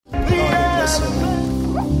bless your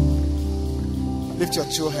name. Lift your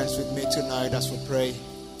two hands with me tonight as we pray.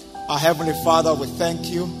 Our Heavenly Father, we thank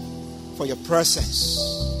you for your presence,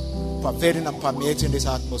 pervading and permeating this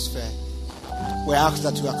atmosphere. We ask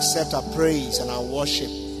that you accept our praise and our worship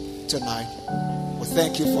tonight. We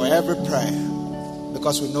thank you for every prayer,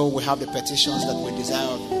 because we know we have the petitions that we desire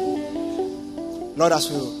of you. Lord, as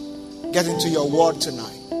we get into your word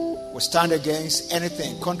tonight, we stand against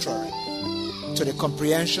anything contrary to the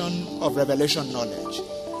comprehension of revelation knowledge.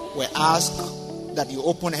 We ask that you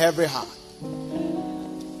open every heart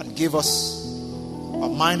and give us a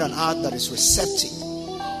mind and heart that is receptive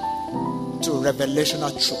to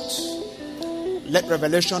revelational truth. Let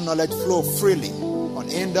revelation knowledge flow freely,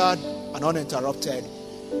 unhindered and uninterrupted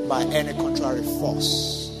by any contrary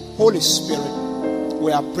force. Holy Spirit,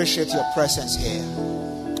 we appreciate your presence here.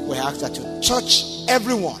 We ask that you touch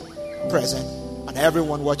everyone present and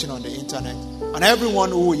everyone watching on the internet and everyone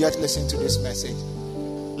who will yet listen to this message.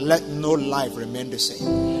 Let no life remain the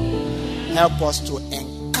same. Help us to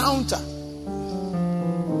encounter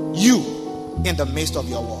you in the midst of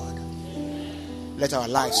your word. Let our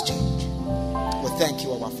lives change. We thank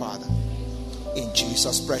you, our Father, in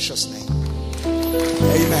Jesus' precious name.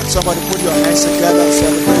 Amen. Somebody put your hands together and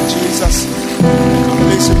celebrate Jesus.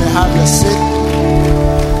 Please, you may have your seat.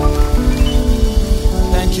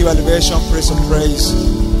 Thank you, Elevation, praise and praise.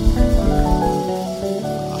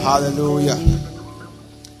 Hallelujah.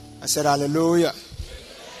 I said hallelujah.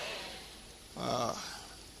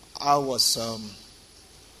 I was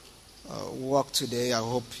work today. I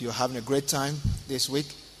hope you're having a great time this week.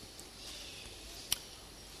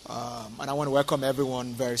 And I want to welcome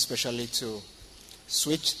everyone very specially to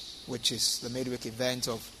Switch, which is the midweek event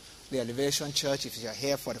of the Elevation Church. If you're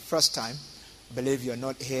here for the first time, I believe you're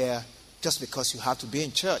not here just because you have to be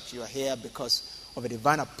in church. You are here because of a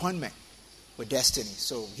divine appointment with destiny.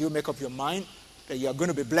 So you make up your mind that you are going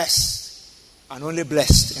to be blessed and only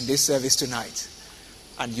blessed in this service tonight.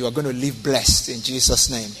 And you are going to live blessed in Jesus'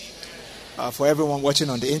 name. For everyone watching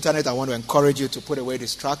on the internet, I want to encourage you to put away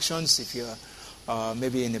distractions. If you're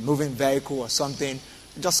maybe in a moving vehicle or something,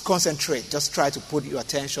 just concentrate. Just try to put your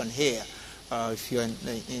attention here. If you're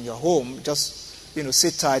in your home, just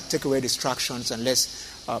sit tight, take away distractions, and let's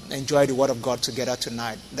enjoy the Word of God together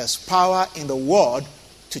tonight. There's power in the Word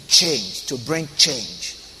to change, to bring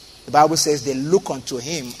change. The Bible says they look unto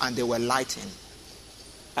Him and they were lightened,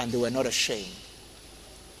 and they were not ashamed.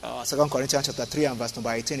 2 Corinthians chapter 3 and verse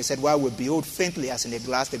number 18, he said, while we behold faintly as in a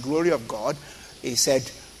glass the glory of God, he said,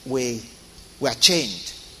 we are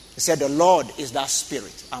changed. He said, the Lord is that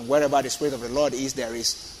Spirit, and wherever the Spirit of the Lord is, there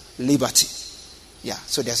is liberty. Yeah,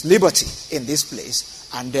 so there's liberty in this place,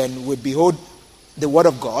 and then we behold the Word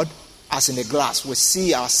of God as in a glass. We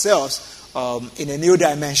see ourselves in a new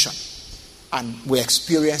dimension, and we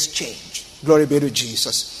experience change. Glory be to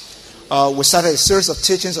Jesus. We started a series of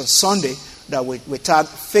teachings on Sunday that we tagged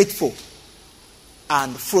faithful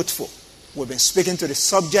and fruitful. We've been speaking to the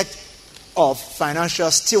subject of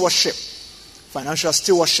financial stewardship. Financial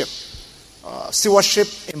stewardship. Stewardship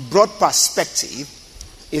in broad perspective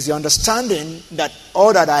is the understanding that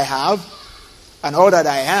all that I have and all that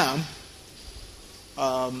I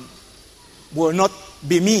am will not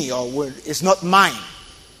be me, or is not mine.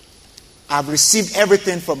 I've received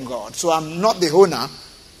everything from God. So I'm not the owner,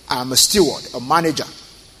 I'm a steward, a manager.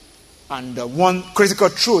 And one critical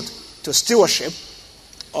truth to stewardship,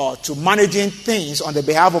 or to managing things on the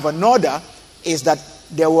behalf of another, is that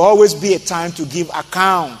there will always be a time to give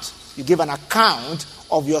account. You give an account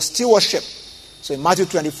of your stewardship. So in Matthew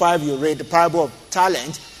 25, you read the parable of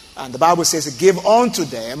talent, and the Bible says, give unto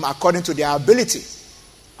them according to their ability.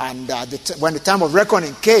 And when the time of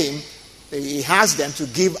reckoning came, he asked them to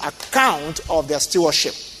give account of their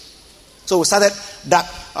stewardship. So we started that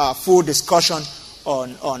full discussion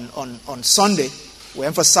on Sunday. We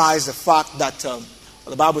emphasized the fact that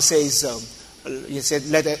the Bible says, he said,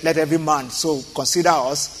 let every man so consider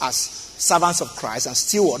us as servants of Christ and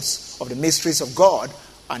stewards of the mysteries of God.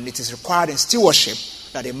 And it is required in stewardship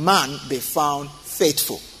that a man be found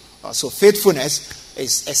faithful. So faithfulness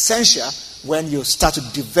is essential when you start to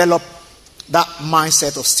develop that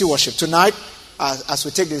mindset of stewardship. Tonight, as we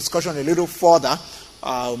take the discussion a little further,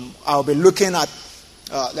 I'll be looking at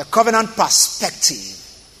the covenant perspective.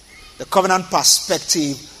 The covenant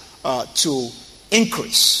perspective to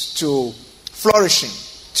increase, to flourishing,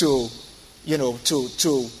 to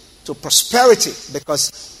prosperity,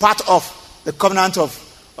 because part of the covenant of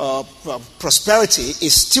prosperity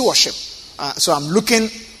is stewardship. So I'm looking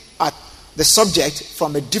at the subject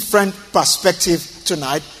from a different perspective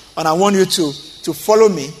tonight, and I want you to follow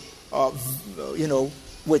me,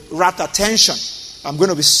 with rapt attention. I'm going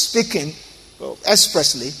to be speaking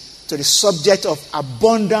expressly to the subject of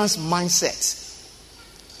abundance mindset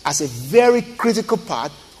as a very critical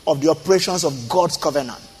part of the operations of God's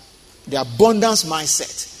covenant. The abundance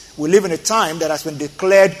mindset. We live in a time that has been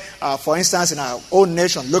declared, for instance, in our own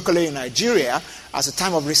nation, locally in Nigeria, as a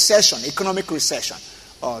time of recession, economic recession,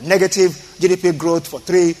 negative GDP growth for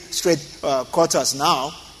 3 straight quarters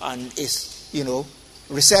now, and is,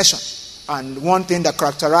 recession. And one thing that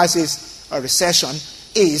characterizes a recession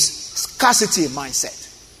is scarcity mindset.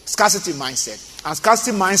 Scarcity mindset. And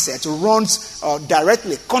scarcity mindset runs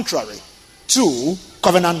directly contrary to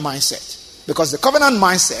covenant mindset. Because the covenant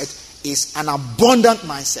mindset is an abundant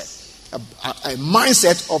mindset. A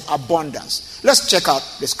mindset of abundance. Let's check out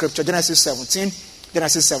the scripture, Genesis 17.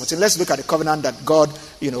 Genesis 17. Let's look at the covenant that God,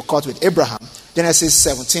 cut with Abraham. Genesis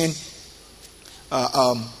 17.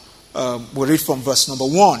 We'll read from verse number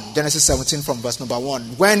 1. Genesis 17 from verse number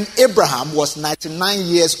 1. When Abraham was 99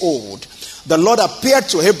 years old, the Lord appeared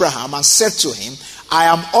to Abraham and said to him, I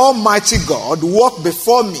am Almighty God, walk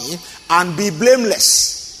before me and be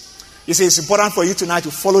blameless. You see, it's important for you tonight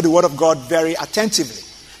to follow the word of God very attentively,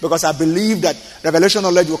 because I believe that revelation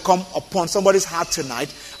knowledge will come upon somebody's heart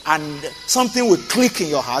tonight, and something will click in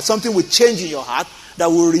your heart, something will change in your heart that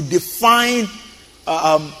will redefine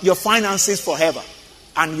your finances forever.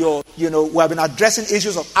 And we have been addressing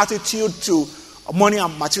issues of attitude to money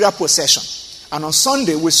and material possession. And on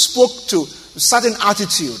Sunday, we spoke to certain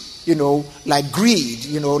attitude, like greed,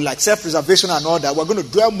 like self-preservation and all that. We're going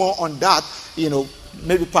to dwell more on that,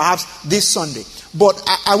 maybe perhaps this Sunday. But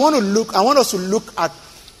I want us to look at,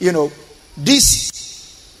 this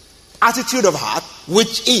attitude of heart,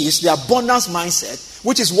 which is the abundance mindset,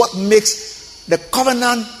 which is what makes the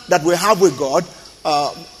covenant that we have with God,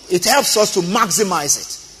 it helps us to maximize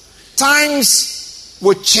it. Times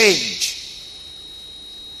will change.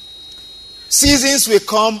 Seasons will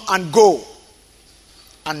come and go.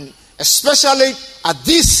 And especially at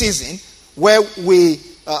this season, where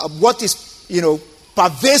what is,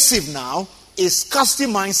 pervasive now is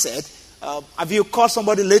scarcity mindset. Have you called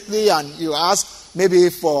somebody lately and you ask maybe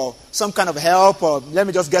for some kind of help, or let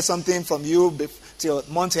me just get something from you till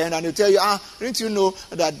month end, and they tell you, didn't you know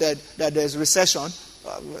that there's recession?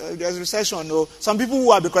 There's recession. No. Some people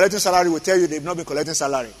who have been collecting salary will tell you they've not been collecting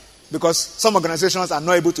salary, because some organizations are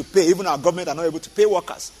not able to pay. Even our government are not able to pay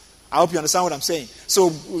workers. I hope you understand what I'm saying.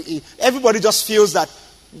 So everybody just feels that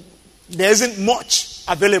there isn't much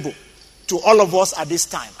available to all of us at this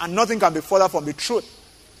time, and nothing can be further from the truth.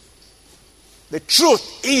 The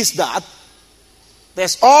truth is that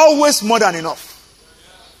there's always more than enough.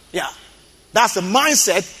 Yeah. That's the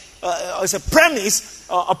mindset. It's a premise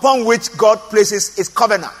upon which God places his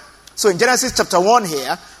covenant. So in Genesis chapter 1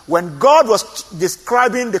 here, when God was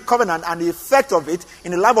describing the covenant and the effect of it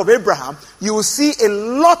in the life of Abraham, you will see a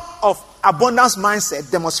lot of abundance mindset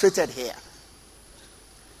demonstrated here.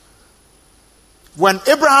 When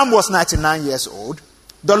Abraham was 99 years old,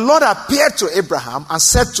 the Lord appeared to Abraham and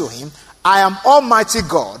said to him, I am Almighty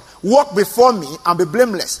God, walk before me and be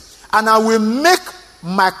blameless, and I will make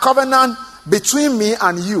my covenant between me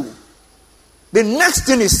and you. The next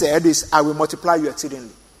thing he said is, I will multiply you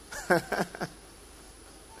exceedingly.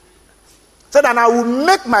 So that I will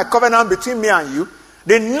make my covenant between me and you.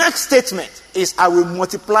 The next statement is, I will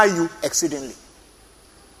multiply you exceedingly.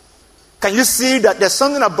 Can you see that there's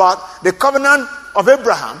something about the covenant of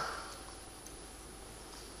Abraham?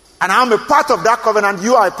 And I'm a part of that covenant.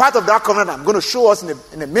 You are a part of that covenant. I'm going to show us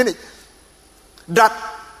in a minute. That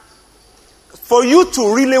for you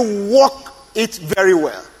to really walk it very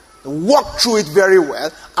well, walk through it very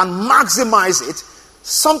well, and maximize it,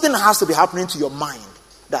 something has to be happening to your mind.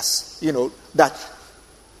 That's, that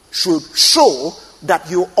should show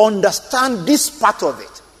that you understand this part of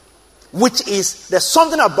it, which is there's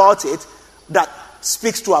something about it that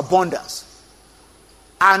speaks to abundance.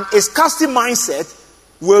 And a scarcity mindset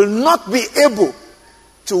will not be able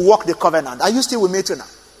to walk the covenant. Are you still with me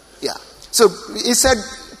tonight? Yeah. So he said,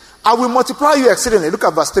 I will multiply you exceedingly. Look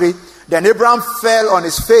at verse 3. Then Abraham fell on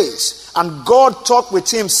his face, and God talked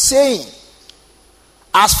with him, saying,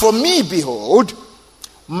 as for me, behold,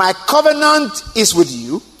 my covenant is with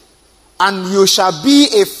you, and you shall be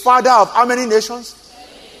a father of how many nations?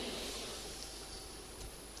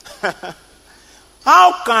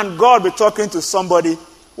 How can God be talking to somebody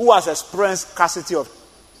who has experienced scarcity of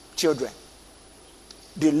children,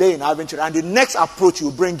 delay in having children, and the next approach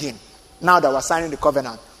you bring in, now that we're signing the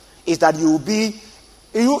covenant, is that you will be,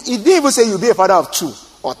 he didn't even say you'll be a father of 2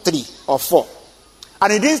 or 3 or 4.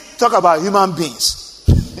 And he didn't talk about human beings.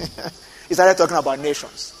 He started talking about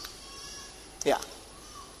nations. Yeah.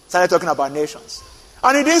 Started talking about nations.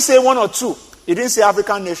 And he didn't say 1 or 2. He didn't say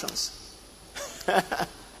African nations.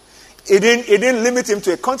 It didn't limit him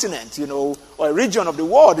to a continent, or a region of the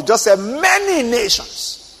world. It just said many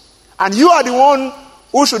nations. And you are the one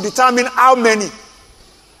who should determine how many.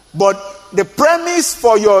 But the premise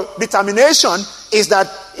for your determination is that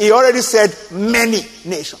he already said many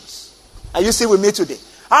nations. Are you still with me today?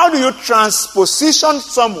 How do you transposition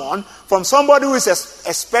someone from somebody who is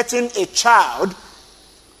expecting a child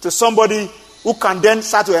to somebody who can then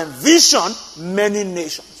start to envision many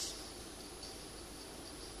nations?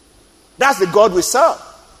 That's the God we serve.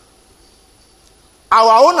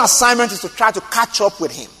 Our own assignment is to try to catch up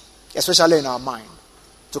with him, especially in our mind.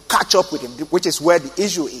 To catch up with him, which is where the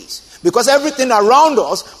issue is. Because everything around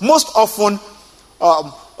us, most often,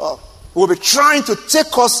 will be trying to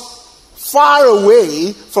take us far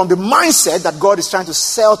away from the mindset that God is trying to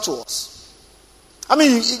sell to us. I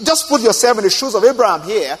mean, just put yourself in the shoes of Abraham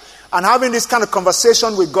here and having this kind of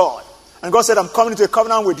conversation with God. And God said, I'm coming into a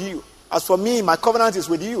covenant with you. As for me, my covenant is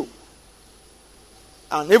with you.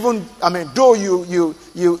 And even, though you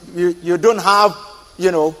don't have,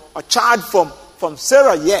 a child from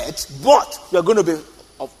Sarah yet, but you're going to be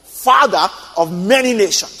a father of many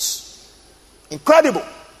nations. Incredible.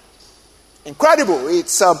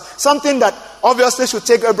 It's something that obviously should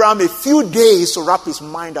take Abraham a few days to wrap his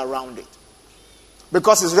mind around it.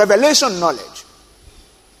 Because it's revelation knowledge.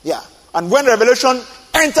 Yeah. And when revelation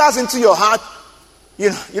enters into your heart,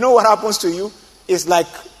 you know what happens to you? It's like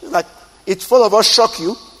it first of all shock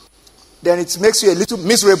you, then it makes you a little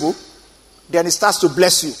miserable, then it starts to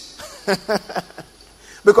bless you.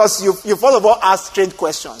 Because you first of all ask strange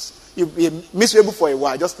questions. You'll be miserable for a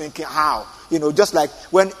while, just thinking how. Just like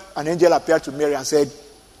when an angel appeared to Mary and said,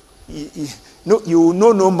 you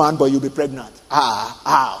know no man, but you'll be pregnant.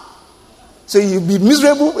 How? So you'll be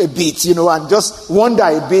miserable a bit, and just wonder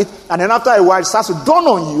a bit. And then after a while, it starts to dawn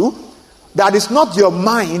on you that it's not your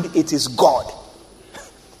mind, it is God.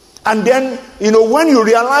 And then, when you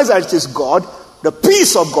realize that it is God, the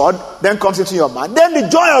peace of God then comes into your mind. Then the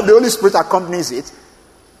joy of the Holy Spirit accompanies it.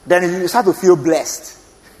 Then you start to feel blessed.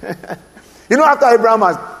 After Abraham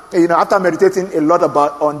has, after meditating a lot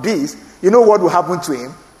on this, what will happen to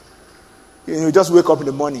him? You just wake up in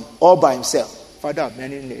the morning all by himself. Father of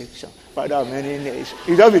many nations. Father of many nations.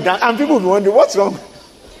 You just be done. And people will wonder, what's wrong?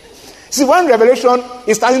 See, when revelation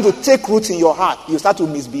is starting to take root in your heart, you start to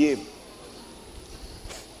misbehave.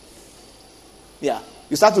 Yeah.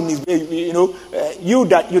 You start to misbehave. You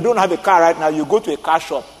that you don't have a car right now, you go to a car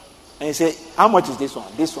shop and you say, how much is this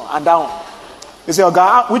one, and that one? You say,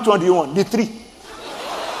 okay, which one do you want? The 3.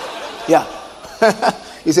 Yeah.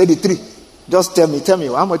 He said the 3. Just tell me,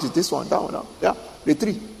 how much is this one, that one? Yeah, the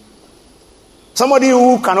 3. Somebody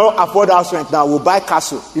who cannot afford house rent now will buy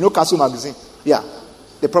Castle. Castle magazine? Yeah,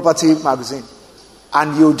 the property magazine.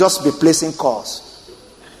 And you'll just be placing calls.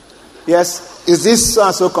 Yes, is this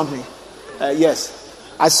so-and-so company? Yes.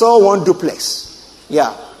 I saw one duplex.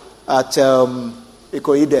 Yeah, at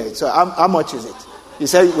Ikoide. So how much is it? He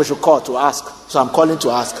said we should call to ask. So I'm calling to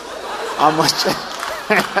ask. How much?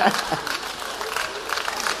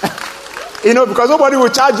 Because nobody will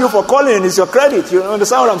charge you for calling. It's your credit. You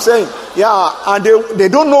understand what I'm saying? Yeah. And they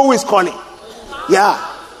don't know who is calling. Yeah.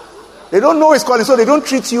 They don't know who is calling, so they don't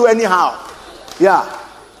treat you anyhow. Yeah.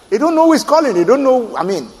 They don't know who is calling. They don't know.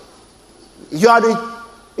 You are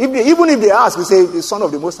even if they ask, we say the Son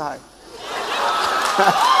of the Most High.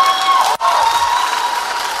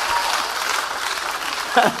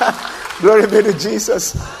 Glory be to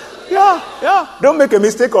Jesus. Yeah. Don't make a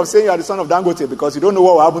mistake of saying you are the son of Dangote because you don't know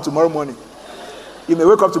what will happen tomorrow morning. You may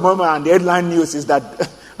wake up tomorrow morning and the headline news is that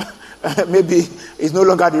maybe he's no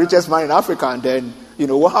longer the richest man in Africa, and then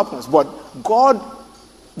what happens. But God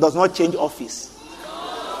does not change office.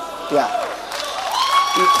 Yeah.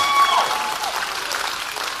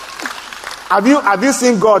 Have you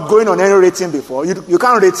seen God going on any rating before? You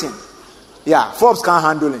can't rate him. Yeah, Forbes can't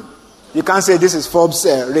handle him. You can't say this is Forbes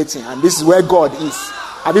rating and this is where God is.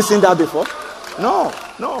 Have you seen that before? No.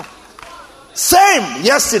 Same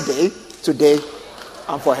yesterday, today,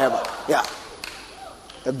 and forever. Yeah.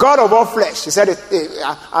 The God of all flesh. He said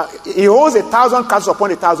he holds 1,000 cattle upon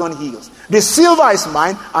 1,000 hills. The silver is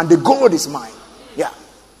mine and the gold is mine. Yeah.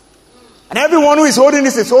 And everyone who is holding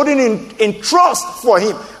this is holding in trust for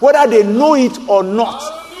him, whether they know it or not.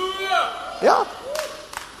 Yeah.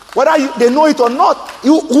 Whether they know it or not,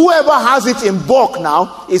 whoever has it in bulk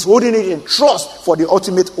now is holding it in trust for the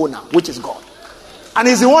ultimate owner, which is God. And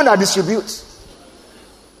he's the one that distributes.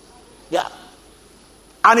 Yeah.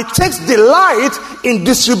 And it takes delight in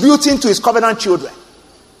distributing to his covenant children.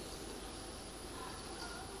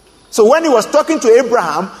 So when he was talking to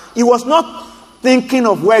Abraham, he was not thinking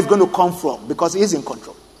of where it's going to come from because he is in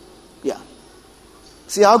control. Yeah.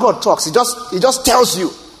 See how God talks. He just tells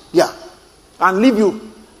you. Yeah. And leave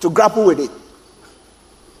you to grapple with it.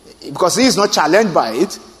 Because he is not challenged by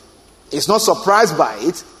it. He's not surprised by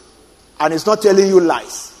it. And he's not telling you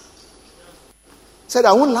lies. He said,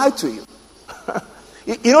 I won't lie to you.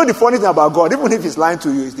 You know the funny thing about God, even if he's lying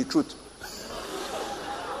to you, it's the truth.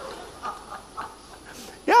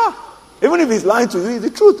 Yeah. Even if he's lying to you, it's the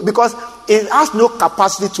truth. Because he has no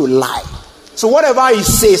capacity to lie. So whatever he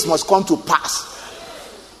says must come to pass.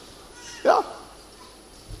 Yeah.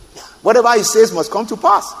 Whatever he says must come to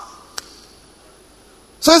pass.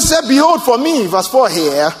 So he said, behold, for me, verse 4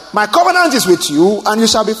 here, my covenant is with you, and you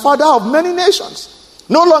shall be father of many nations.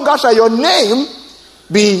 No longer shall your name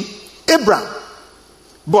be Abram,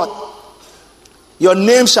 but your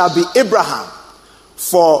name shall be Abraham,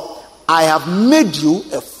 for I have made you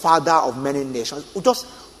a father of many nations. Just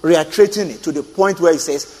reiterating it to the point where he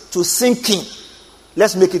says, to sink in.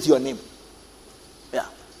 Let's make it your name. Yeah.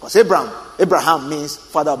 Because Abraham means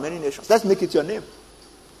father of many nations. Let's make it your name.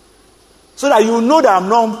 So that you know that I'm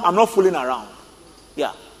not fooling around.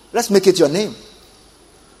 Yeah. Let's make it your name.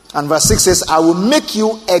 And verse 6 says, I will make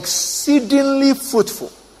you exceedingly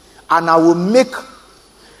fruitful, and I will make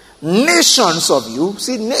nations of you.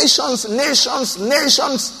 See, nations.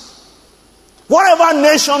 Whatever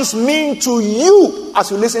nations mean to you as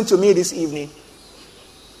you listen to me this evening,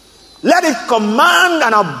 let it command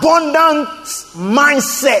an abundant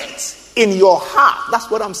mindset in your heart. That's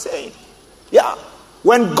what I'm saying. Yeah.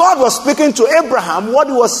 When God was speaking to Abraham, what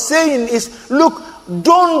he was saying is, look,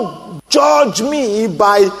 don't judge me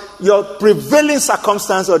by your prevailing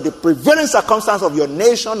circumstance or the prevailing circumstance of your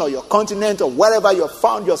nation or your continent or wherever you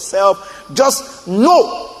found yourself. Just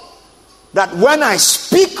know that when I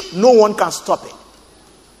speak, no one can stop it.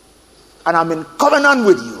 And I'm in covenant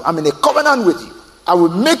with you. I'm in a covenant with you. I will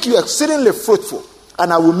make you exceedingly fruitful,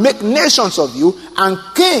 and I will make nations of you, and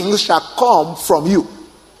kings shall come from you.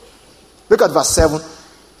 Look at verse 7.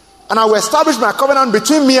 And I will establish my covenant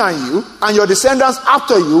between me and you and your descendants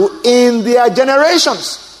after you in their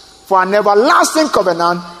generations, for an everlasting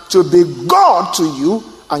covenant to be God to you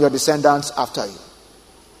and your descendants after you.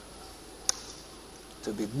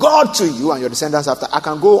 To be God to you and your descendants after. I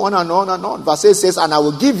can go on and on and on. Verse 8 says, and I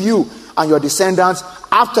will give you and your descendants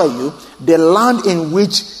after you the land in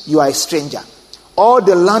which you are a stranger, all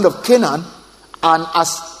the land of Canaan, and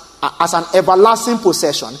as an everlasting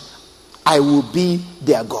possession, I will be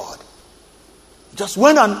their God. Just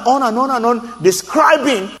went on and on,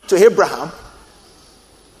 describing to Abraham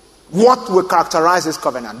what will characterize his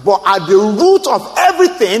covenant. But at the root of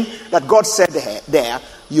everything that God said there,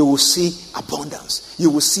 you will see abundance. You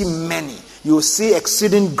will see many. You will see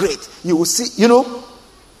exceeding great. You will see,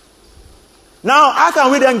 Now, how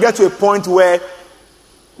can we then get to a point where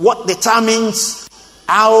what determines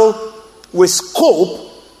how we scope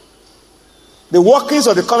the workings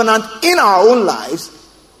of the covenant in our own lives?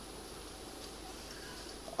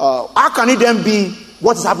 How can it then be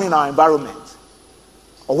what is happening in our environment?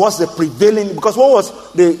 Or what's the prevailing? Because what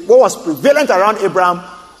was prevalent around Abraham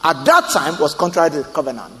at that time was contrary to the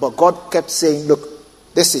covenant. But God kept saying, look,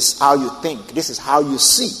 this is how you think. This is how you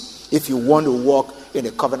see if you want to walk in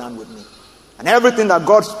a covenant with me. And everything that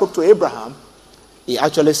God spoke to Abraham, he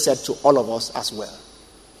actually said to all of us as well.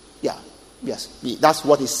 Yeah. Yes. That's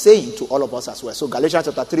what he's saying to all of us as well. So Galatians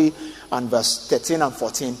chapter 3 and verse 13 and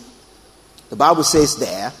 14. The Bible says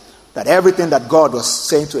there that everything that God was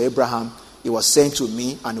saying to Abraham, he was saying to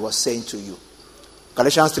me and he was saying to you.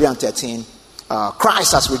 Galatians 3 and 13.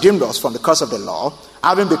 Christ has redeemed us from the curse of the law,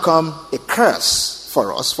 having become a curse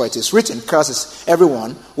for us. For it is written, cursed is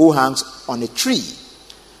everyone who hangs on a tree.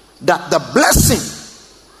 That the blessing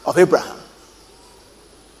of Abraham,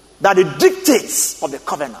 that the dictates of the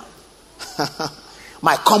covenant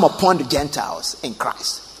might come upon the Gentiles in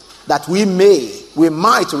Christ, that we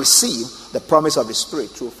might receive the promise of the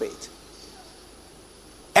Spirit through faith.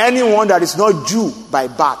 Anyone that is not Jew by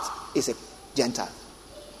birth is a Gentile.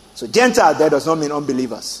 So Gentile there does not mean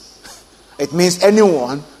unbelievers. It means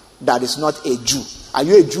anyone that is not a Jew. Are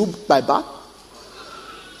you a Jew by birth?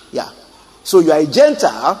 Yeah. So you are a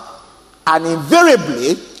Gentile and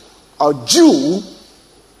invariably a Jew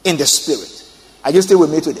in the Spirit. Are you still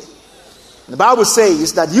with me today? The Bible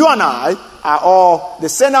says that you and I are all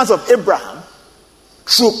descendants of Abraham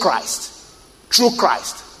through Christ. Through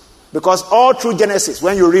Christ. Because all through Genesis,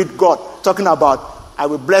 when you read God talking about, I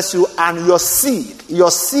will bless you and your seed,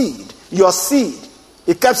 your seed, your seed.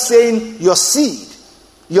 He kept saying, your seed,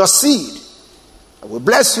 your seed. I will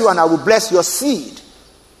bless you and I will bless your seed.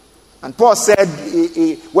 And Paul said,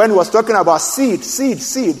 when he was talking about seed,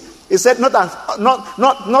 He said, not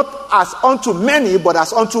as unto many, but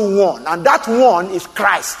as unto one. And that one is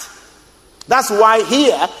Christ. That's why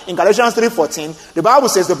here in Galatians 3:14, the Bible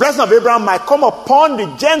says the blessing of Abraham might come upon the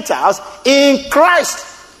Gentiles in Christ.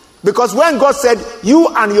 Because when God said, you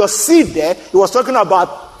and your seed there, he was talking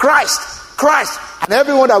about Christ. Christ. And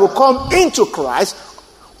everyone that will come into Christ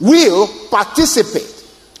will participate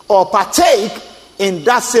or partake in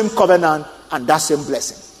that same covenant and that same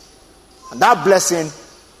blessing. And that blessing,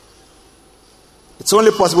 it's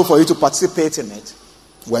only possible for you to participate in it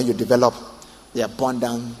when you develop the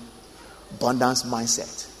abundance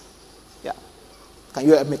mindset. Yeah. Can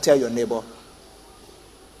you help me tell your neighbor?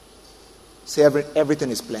 Say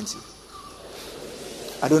everything is plenty.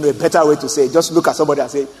 I don't know a better way to say it. Just look at somebody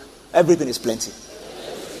and say, everything is plenty.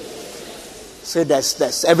 Say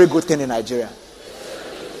there's every good thing in Nigeria.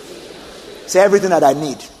 Say everything that I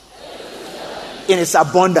need in its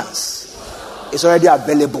abundance is already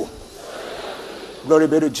available. Glory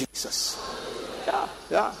be to Jesus.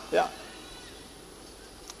 Yeah.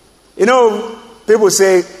 You know, people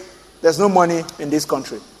say there's no money in this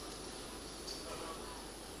country.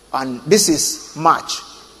 And this is March.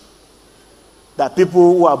 That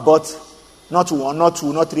people who have bought not one, not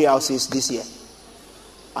two, not three houses this year.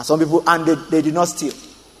 And some people, and they did not steal.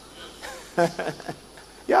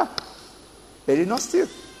 Yeah. They did not steal.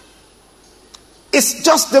 It's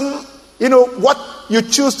just what you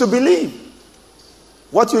choose to believe.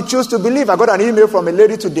 What you choose to believe. I got an email from a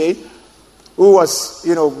lady today who was,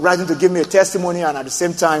 writing to give me a testimony, and at the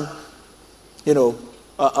same time,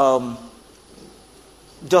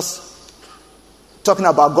 just talking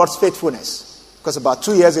about God's faithfulness. Because about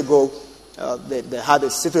 2 years ago, they had a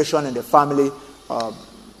situation in the family.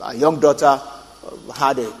 A young daughter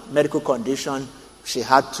had a medical condition. She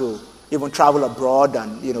had to even travel abroad,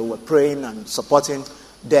 and we're praying and supporting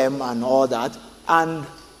them and all that. And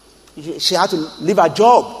she had to leave her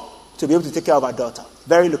job to be able to take care of her daughter.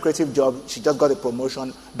 Very lucrative job. She just got a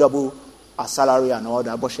promotion, double her salary and all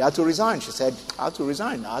that. But she had to resign. She said, I had to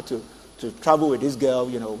resign. I had to travel with this girl,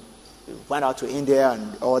 went out to India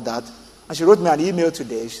and all that. And she wrote me an email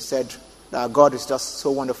today. She said that God is just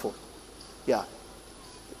so wonderful. Yeah.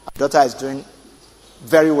 Her daughter is doing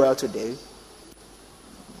very well today.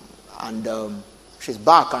 And she's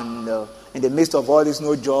back. And in the midst of all this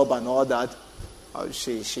no job and all that,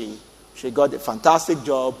 she got a fantastic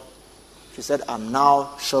job. She said, I'm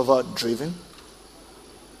now shovel driven.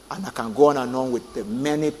 And I can go on and on with the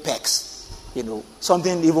many perks.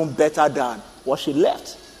 Something even better than what she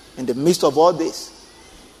left in the midst of all this.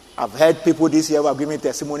 I've heard people this year who have given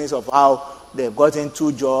testimonies of how they've gotten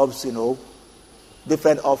 2 jobs,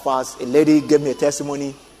 different offers. A lady gave me a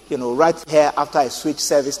testimony, right here after I switched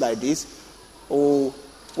service like this, who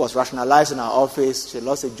was rationalizing her office. She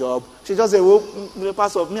lost a job. She just said, well,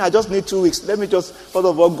 Pastor, I just need 2 weeks. Let me just, first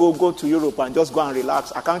of all, go to Europe and just go and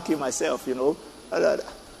relax. I can't kill myself,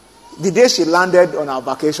 The day she landed on her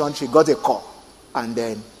vacation, she got a call. And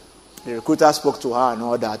then the recruiter spoke to her and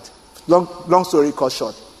all that. Long story cut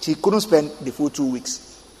short. She couldn't spend the full 2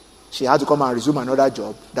 weeks. She had to come and resume another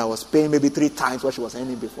job that was paying maybe 3 times what she was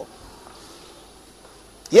earning before.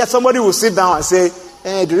 Yet somebody will sit down and say,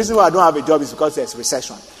 the reason why I don't have a job is because there's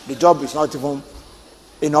recession. The job is not even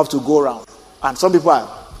enough to go around. And some people are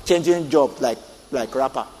changing jobs like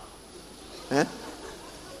rapper.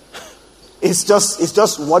 It's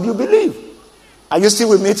just what you believe. Are you still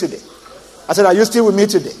with me today? I said, are you still with me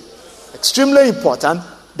today? Extremely important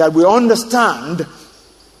that we understand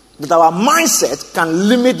that our mindset can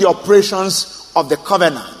limit the operations of the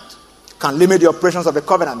covenant. Can limit the operations of the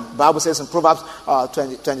covenant. The Bible says in Proverbs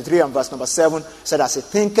 23 and verse number 7, said, as he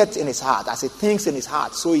thinketh in his heart, as he thinks in his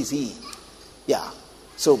heart, so is he. Yeah.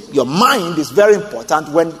 So your mind is very important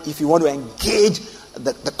if you want to engage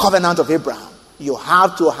the covenant of Abraham. You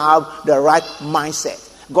have to have the right mindset.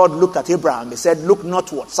 God looked at Abraham. He said, look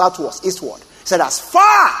northward, southward, eastward. He said, as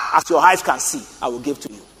far as your eyes can see, I will give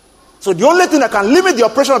to you. So the only thing that can limit the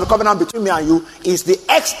operation of the covenant between me and you is the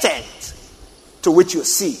extent to which you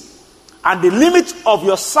see. And the limit of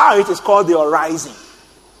your sight is called the horizon.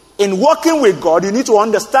 In working with God, you need to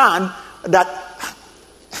understand that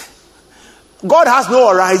God has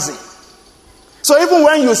no horizon. So even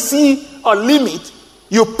when you see a limit,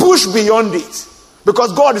 you push beyond it.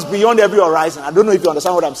 Because God is beyond every horizon. I don't know if you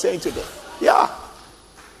understand what I'm saying today. Yeah.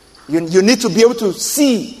 You need to be able to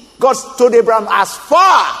see. God told Abraham, as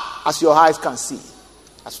far as your eyes can see.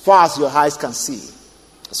 As far as your eyes can see.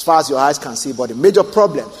 As far as your eyes can see. But the major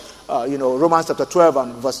problem, Romans chapter 12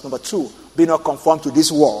 and verse number 2, be not conformed to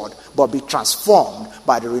this world, but be transformed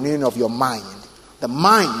by the renewing of your mind. The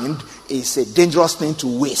mind is a dangerous thing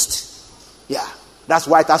to waste. Yeah. That's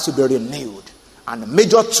why it has to be renewed. And the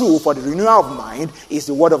major tool for the renewal of mind is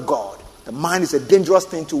the Word of God. The mind is a dangerous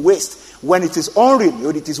thing to waste. When it is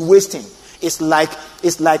unrenewed, it is wasting. It's like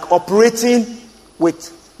operating with,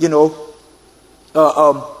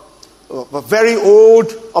 a very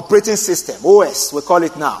old operating system, OS, we call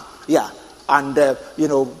it now. Yeah. And,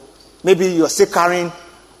 maybe you're still carrying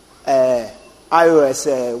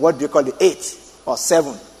iOS, what do you call it, 8 or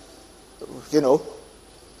 7,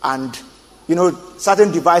 And,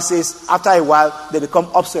 certain devices, after a while, they become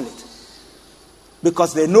obsolete.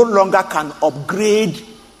 Because they no longer can upgrade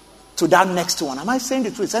to that next one. Am I saying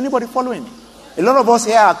the truth? Is anybody following me? A lot of us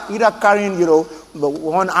here are either carrying,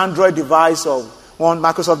 one Android device or one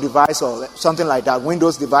Microsoft device or something like that,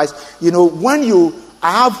 Windows device.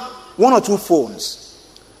 I have one or two phones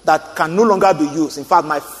that can no longer be used. In fact,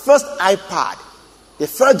 my first iPad, the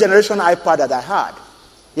first generation iPad that I had,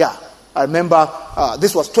 I remember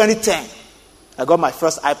this was 2010. I got my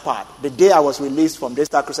first iPad. The day I was released from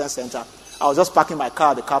Daystar Christian Center, I was just parking my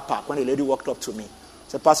car at the car park when a lady walked up to me.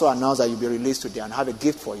 Said, "Pastor announced that you'll be released today and I have a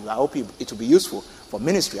gift for you. I hope it will be useful for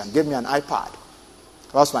ministry," and gave me an iPad.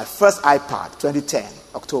 That was my first iPad, 2010,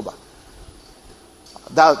 October.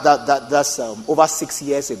 That's over 6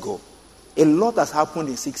 years ago. A lot has happened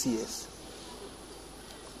in 6 years.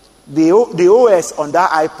 The OS on that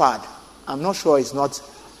iPad, I'm not sure it's not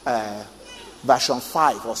version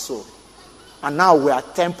 5 or so. And now we're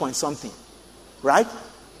at 10 point something. Right?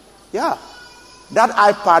 Yeah. That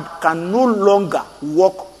iPad can no longer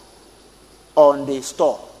work on the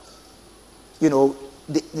store. The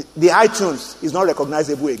iTunes is not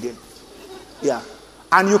recognizable again. Yeah.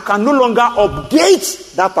 And you can no longer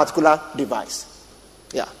update that particular device.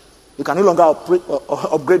 Yeah. You can no longer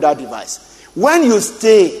upgrade that device. When you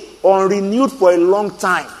stay unrenewed for a long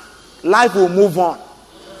time, life will move on.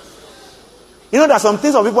 There are some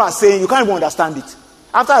things some people are saying, you can't even understand it.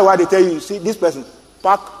 After a while, they tell you, see, this person,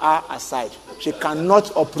 park her aside. She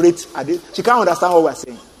cannot operate at it. She can't understand what we're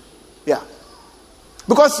saying. Yeah.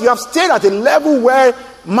 Because you have stayed at a level where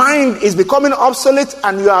mind is becoming obsolete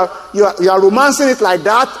and you are romancing it like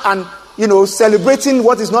that and, celebrating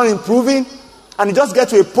what is not improving. And you just get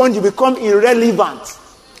to a point you become irrelevant.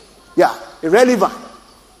 Yeah, irrelevant.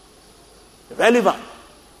 Irrelevant.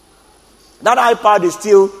 That iPad is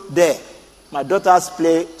still there. My daughters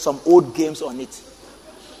play some old games on it.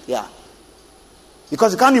 Yeah.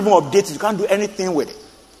 Because you can't even update it. You can't do anything with it.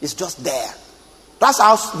 It's just there. That's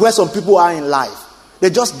where some people are in life. They're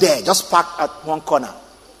just there, just parked at one corner.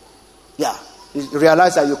 Yeah. You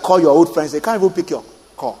realize that you call your old friends, they can't even pick your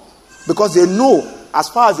call. Because they know, as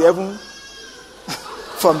far as the heaven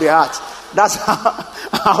from the heart, that's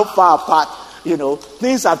how far apart,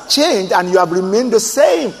 things have changed and you have remained the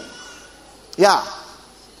same. Yeah.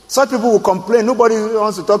 Such people will complain, nobody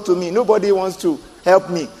wants to talk to me, nobody wants to help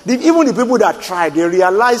me. Even the people that tried, they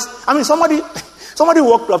realized, somebody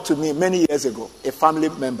walked up to me many years ago, a family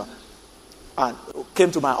member, and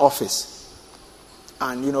came to my office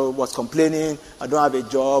and, was complaining, I don't have a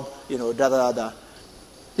job, da.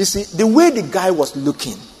 You see, the way the guy was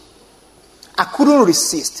looking, I couldn't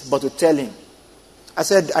resist but to tell him. I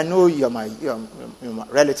said, I know you're my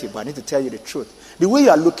relative, but I need to tell you the truth. The way you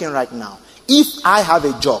are looking right now, if I have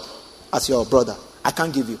a job as your brother, I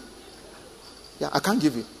can't give you. Yeah, I can't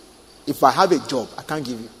give you. If I have a job, I can't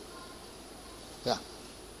give you. Yeah.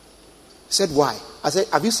 He said, why? I said,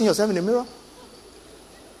 have you seen yourself in the mirror?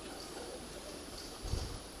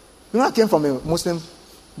 I came from a Muslim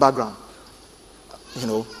background.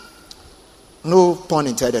 No pun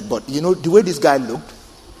intended, but the way this guy looked,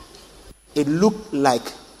 it looked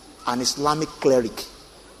like an Islamic cleric.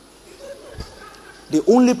 The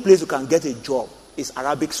only place you can get a job is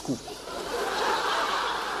Arabic school.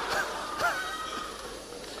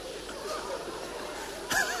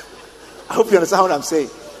 I hope you understand what I'm saying.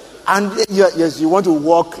 And yes, you want to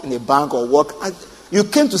work in a bank or work. You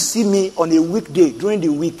came to see me on a weekday during the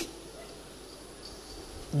week.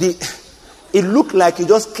 It looked like you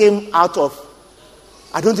just came out of,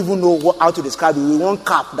 I don't even know how to describe it, with one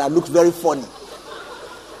cap that looks very funny.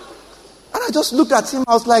 And I just looked at him.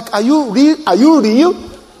 I was like, are you real? Are you real?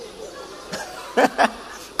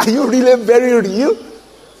 Are you really very real?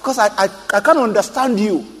 Because I can't understand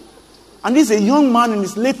you. And this is a young man in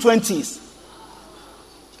his late 20s.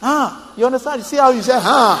 You understand? You see how you say,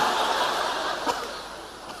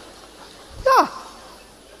 Yeah.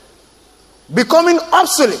 Becoming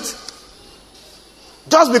obsolete.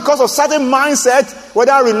 Just because of certain mindset,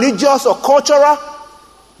 whether religious or cultural,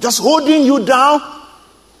 just holding you down.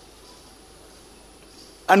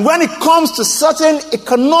 And when it comes to certain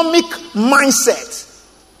economic mindset,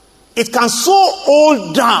 it can so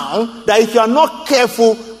hold down that if you are not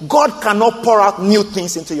careful, God cannot pour out new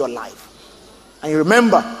things into your life. And you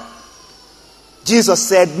remember, Jesus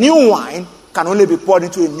said new wine can only be poured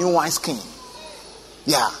into a new wineskin.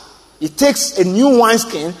 Yeah. It takes a new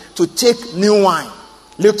wineskin to take new wine.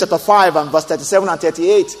 Luke chapter 5 and verse 37 and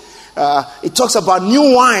 38. It talks about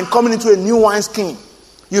new wine coming into a new wineskin.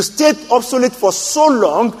 You stayed obsolete for so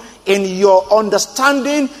long in your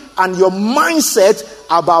understanding and your mindset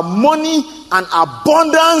about money and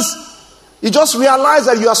abundance. You just realize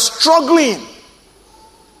that you are struggling.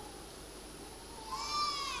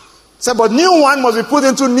 So, but new wine must be put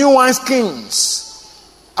into new wineskins,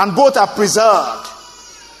 and both are preserved.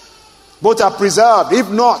 Both are preserved. If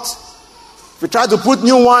not, if you try to put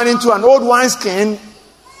new wine into an old wineskin,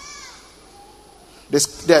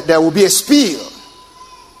 there will be a spill.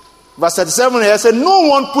 Verse 37 here said, no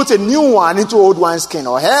one put a new wine into old wineskin,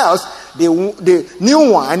 or else the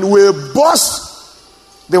new wine will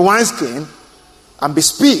burst the wineskin and be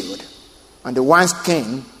spilled, and the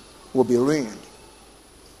wineskin will be ruined.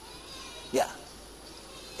 Yeah.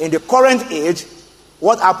 In the current age,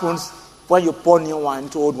 what happens when you pour new wine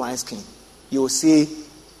into old wineskin? You will see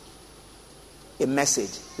a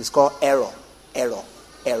message. It's called error.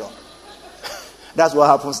 That's what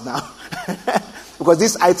happens now. Because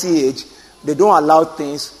this IT age, they don't allow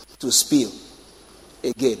things to spill.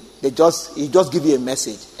 Again, it just give you a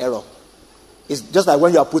message, error. It's just like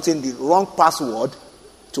when you are putting the wrong password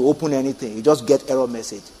to open anything, you just get error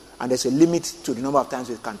message. And there's a limit to the number of times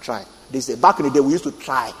you can try. Back in the day, we used to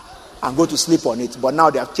try and go to sleep on it. But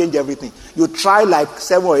now they have changed everything. You try like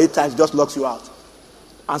 7 or 8 times, it just locks you out.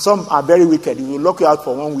 And some are very wicked. It will lock you out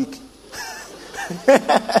for 1 week.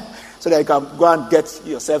 So that you can go and get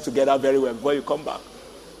yourself together very well before you come back.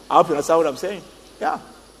 I hope you understand what I'm saying. Yeah.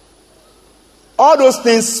 All those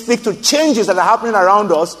things speak to changes that are happening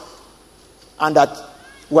around us and that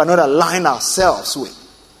we are not aligned ourselves with.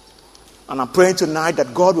 And I'm praying tonight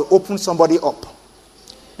that God will open somebody up.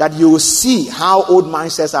 That you will see how old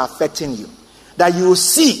mindsets are affecting you. That you will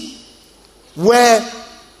see where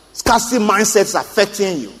scarcity mindsets are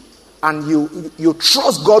affecting you. And you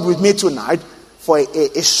trust God with me tonight for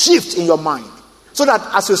a shift in your mind. So that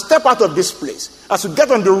as you step out of this place, as you get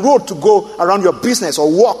on the road to go around your business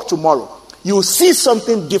or work tomorrow, you will see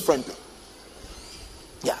something differently.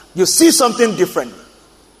 Yeah, you see something differently.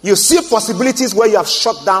 You see possibilities where you have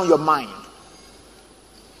shut down your mind.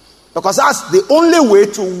 Because that's the only way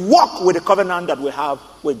to walk with the covenant that we have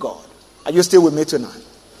with God. Are you still with me tonight?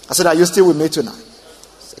 I said, are you still with me tonight?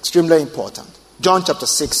 It's extremely important. John chapter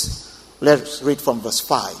 6, let's read from verse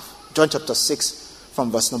 5. John chapter 6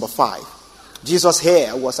 from verse number 5. Jesus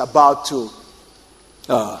here was about to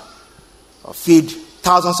feed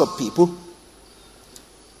thousands of people.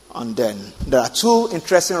 And then there are two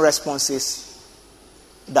interesting responses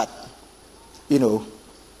that,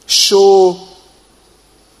 show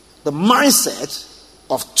the mindset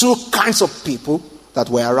of two kinds of people that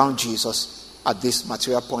were around Jesus at this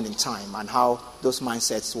material point in time and how those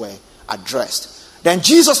mindsets were addressed. Then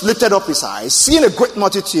Jesus lifted up his eyes, seeing a great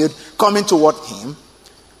multitude coming toward him.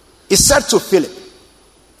 He said to Philip,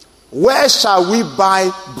 where shall we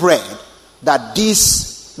buy bread that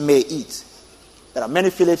these may eat? There are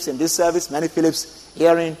many Philips in this service, many Philips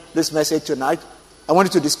hearing this message tonight. I want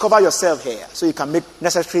you to discover yourself here so you can make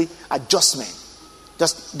necessary adjustment.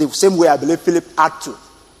 Just the same way I believe Philip had to,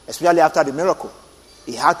 especially after the miracle.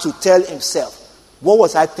 He had to tell himself, what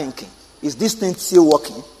was I thinking? Is this thing still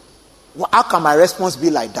working? How can my response be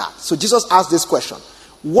like that? So Jesus asked this question.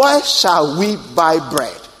 Where shall we buy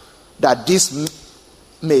bread that this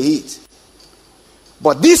may eat?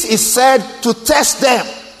 But this is said to test them.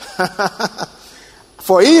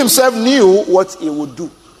 For he himself knew what he would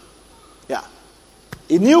do. Yeah.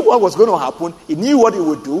 He knew what was going to happen. He knew what he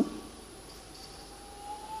would do.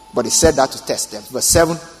 But he said that to test them. Verse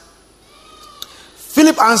 7.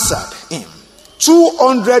 Philip answered him,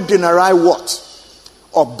 200 denarii worth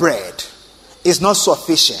of bread is not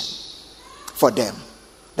sufficient for them,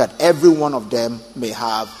 that every one of them may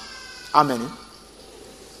have how many?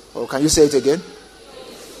 Oh, can you say it again?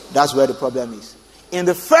 That's where the problem is. In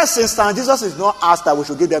the first instance, Jesus is not asked that we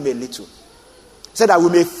should give them a little. He said that we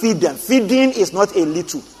may feed them. Feeding is not a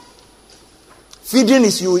little. Feeding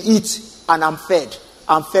is you eat and I'm fed.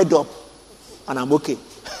 I'm fed up and I'm okay.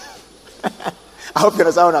 I hope you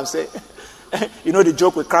understand what I'm saying. You know the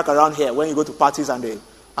joke we crack around here when you go to parties and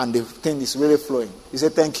the thing is really flowing. You say,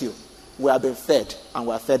 thank you. We have been fed and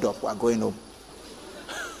we are fed up. We are going home.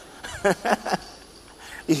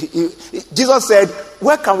 Jesus said,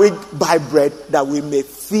 where can we buy bread that we may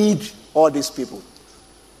feed all these people?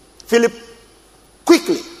 Philip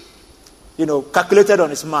quickly calculated on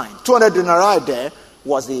his mind. 200 denarii there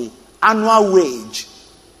was the annual wage,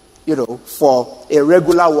 for a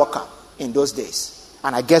regular worker in those days.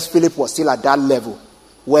 And I guess Philip was still at that level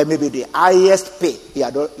where maybe the highest pay he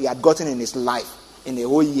had gotten in his life in a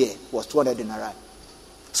whole year was 200 denarii.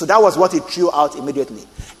 So that was what he threw out immediately.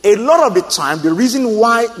 A lot of the time, the reason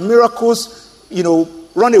why miracles,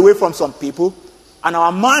 run away from some people and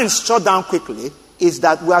our minds shut down quickly is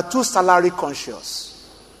that we are too salary conscious.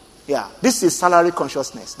 Yeah, this is salary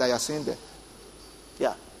consciousness that you're seeing there.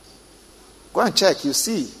 Yeah. Go and check, you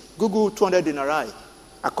see. Google 200 denarii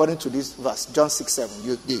according to this verse, John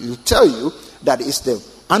 6:7. You tell you that it's the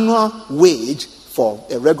annual wage for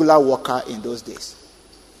a regular worker in those days.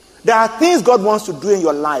 There are things God wants to do in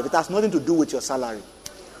your life. It has nothing to do with your salary.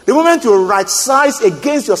 The moment you right size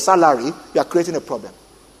against your salary, you are creating a problem.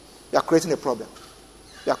 You are creating a problem.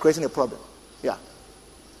 You are creating a problem. Yeah.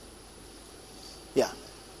 Yeah.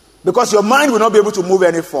 Because your mind will not be able to move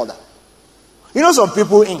any further. Some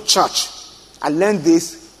people in church, I learned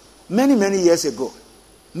this many, many years ago.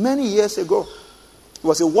 Many years ago. It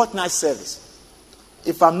was a what night service.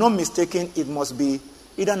 If I'm not mistaken, it must be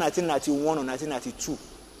either 1991 or 1992.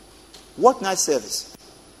 What night service?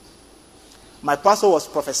 My pastor was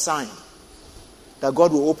prophesying that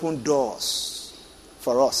God will open doors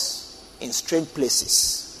for us in strange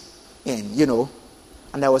places. And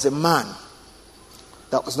there was a man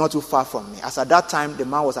that was not too far from me. As at that time, the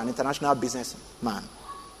man was an international businessman.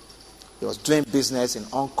 He was doing business in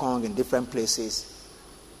Hong Kong, in different places.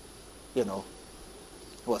 He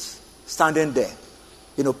was standing there,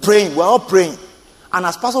 praying. We're all praying. And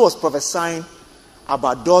as pastor was prophesying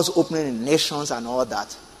about doors opening in nations and all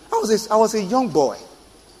that, I was a young boy.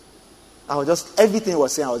 Everything he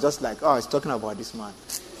was saying, I was just like, oh, he's talking about this man.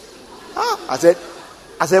 I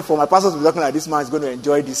said, for my pastor to be talking like this man is going to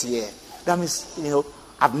enjoy this year. That means,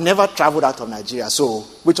 I've never traveled out of Nigeria, so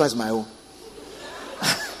which one is my own?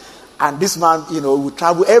 And this man, will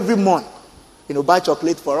travel every month, buy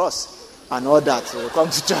chocolate for us and all that. So come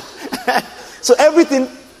to church. So everything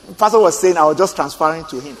pastor was saying, I was just transferring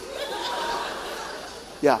to him.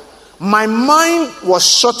 Yeah. My mind was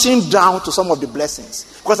shutting down to some of the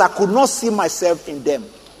blessings because I could not see myself in them.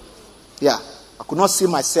 Yeah. I could not see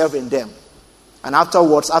myself in them. And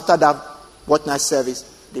afterwards, after that what night service,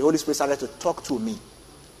 the Holy Spirit started to talk to me.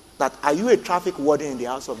 That, are you a traffic warden in the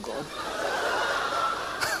house of God?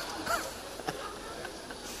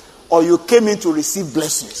 Or you came in to receive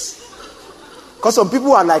blessings? Because some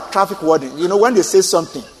people are like traffic warden. When they say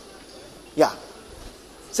something. Yeah.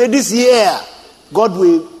 Say this year, God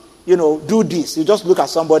will, do this. You just look at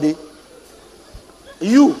somebody.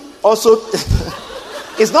 You also,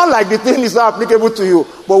 it's not like the thing is not applicable to you.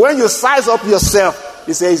 But when you size up yourself,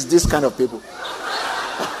 you say it's this kind of people.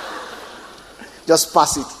 Just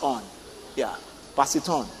pass it on. Yeah. Pass it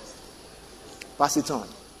on. Pass it on.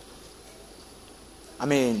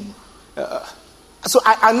 So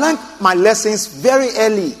I learned my lessons very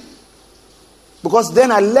early. Because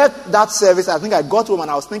then I left that service. I think I got home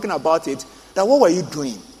and I was thinking about it. That what were you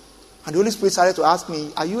doing? And the Holy Spirit started to ask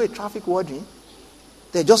me, are you a traffic warden?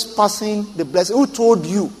 They're just passing the blessing. Who told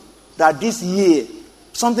you that this year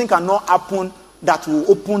something cannot happen that will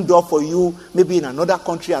open door for you maybe in another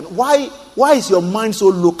country? And why is your mind so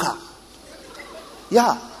local?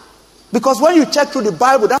 Yeah. Because when you check through the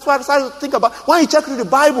Bible, that's what I started to think about. When you check through the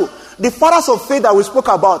Bible, the fathers of faith that we spoke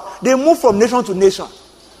about, they moved from nation to nation.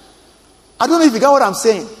 I don't know if you get what I'm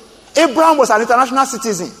saying. Abraham was an international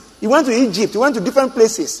citizen. He went to Egypt. He went to different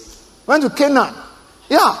places. He went to Canaan.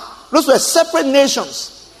 Yeah. Those were separate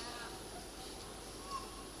nations.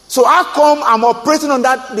 So how come I'm operating on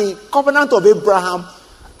the covenant of Abraham,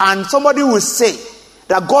 and somebody will say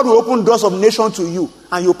that God will open doors of nation to you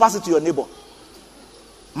and you'll pass it to your neighbor?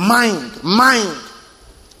 Mind.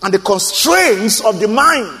 And the constraints of the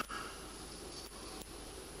mind.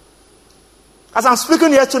 As I'm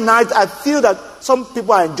speaking here tonight, I feel that some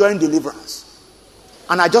people are enjoying deliverance.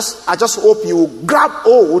 And I just hope you will grab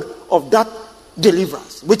hold of that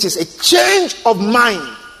deliverance, which is a change of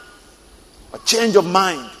mind. A change of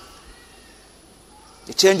mind.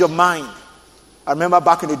 A change of mind. I remember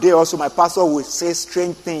back in the day also, my pastor would say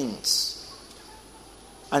strange things.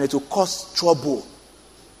 And it will cause trouble.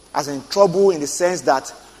 As in trouble in the sense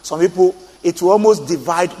that some people, it will almost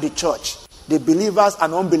divide the church. The believers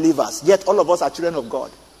and unbelievers. Yet all of us are children of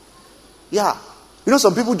God. Yeah.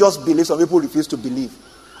 Some people just believe, some people refuse to believe.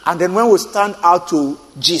 And then when we stand out to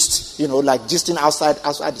gist, like gisting outside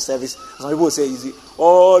the service, some people will say, you see,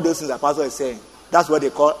 all those things that pastor is saying, that's what they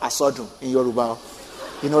call asodun in Yoruba.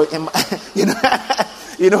 In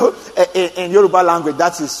Yoruba language,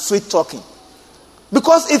 that is sweet talking.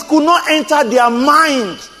 Because it could not enter their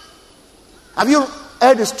mind. Have you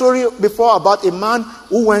heard the story before about a man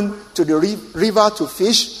who went to the river to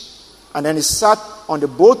fish, and then he sat on the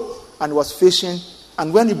boat and was fishing,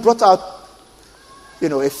 and when he brought out,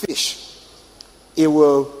 a fish, he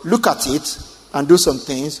will look at it and do some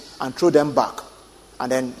things and throw them back.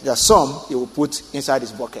 And then there's some he will put inside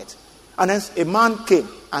his bucket. And then a man came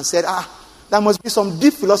and said, there must be some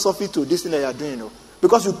deep philosophy to this thing that you are doing,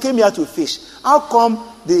 because you came here to fish. How come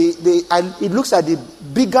it looks like the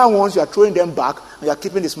bigger ones, you are throwing them back and you are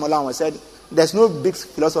keeping the smaller ones? He said, there's no big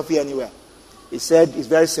philosophy anywhere. He said, it's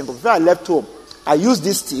very simple. Before I left home, I used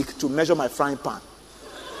this stick to measure my frying pan.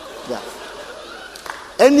 Yeah.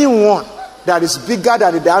 Anyone that is bigger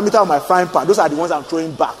than the diameter of my frying pan, those are the ones I'm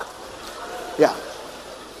throwing back. Yeah.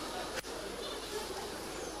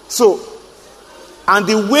 So, and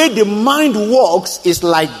the way the mind works is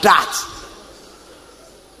like that.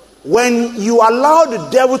 When you allow the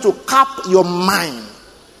devil to cap your mind,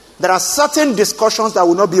 there are certain discussions that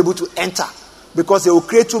will not be able to enter because they will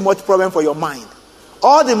create too much problem for your mind.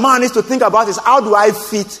 All the man needs to think about is, how do I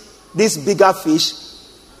fit this bigger fish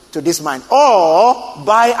to this mind? Or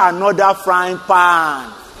buy another frying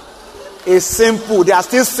pan. It's simple. They are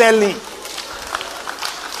still selling.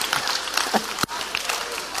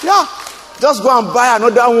 Yeah. Just go and buy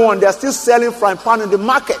another one. They are still selling frying pan in the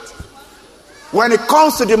market. When it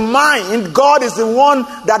comes to the mind, God is the one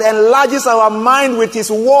that enlarges our mind with his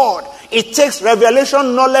word. It takes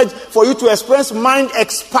revelation knowledge for you to experience mind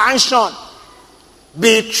expansion.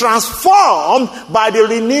 Be transformed by the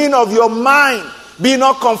renewing of your mind. Be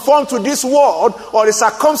not conformed to this world or the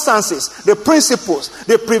circumstances, the principles,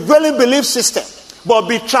 the prevailing belief system. But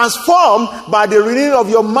be transformed by the renewing of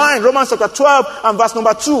your mind. Romans chapter 12 and verse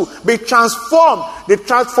number 2. Be transformed. The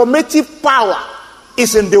transformative power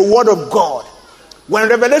is in the word of God. When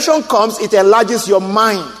revelation comes, it enlarges your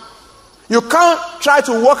mind. You can't try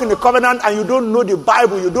to walk in the covenant and you don't know the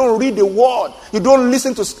Bible. You don't read the word. You don't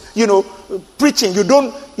listen to, preaching. You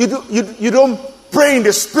don't pray in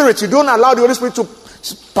the Spirit. You don't allow the Holy Spirit to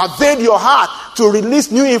pervade your heart, to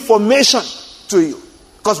release new information to you.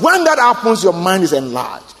 Because when that happens, your mind is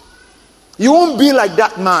enlarged. You won't be like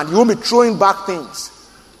that man. You won't be throwing back things.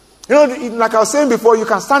 Like I was saying before, you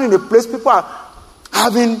can stand in a place, people are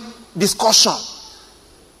having discussion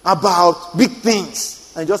about big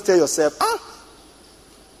things, and just tell yourself,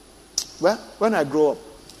 well, when I grow up.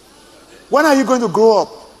 When are you going to grow up?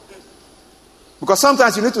 Because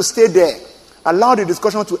sometimes you need to stay there. Allow the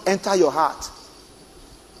discussion to enter your heart.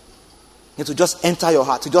 You need to just enter your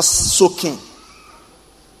heart, to just soak in.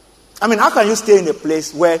 I mean, how can you stay in a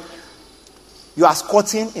place where you are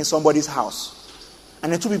squatting in somebody's house,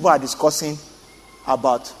 and then two people are discussing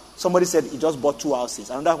about, somebody said he just bought 2 houses,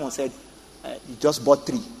 another one said he just bought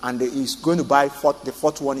 3, and he's going to buy the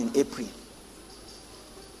 4th one in April.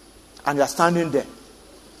 And you are standing there.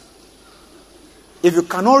 If you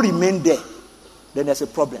cannot remain there, then there's a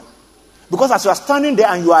problem. Because as you are standing there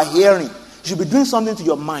and you are hearing, you should be doing something to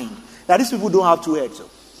your mind that these people don't have 2 heads.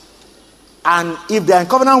 And if they are in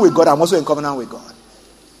covenant with God, I'm also in covenant with God.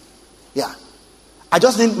 Yeah. I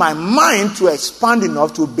just need my mind to expand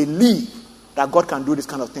enough to believe that God can do this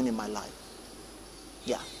kind of thing in my life.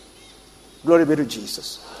 Yeah. Glory be to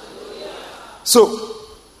Jesus. So,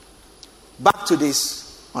 back to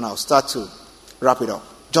this, and I'll start to wrap it up.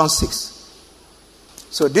 John 6.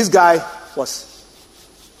 So this guy was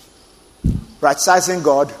right-sizing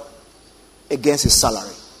God against his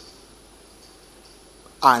salary.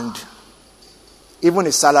 And even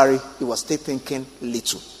his salary, he was still thinking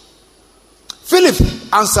little. Philip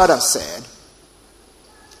answered and said,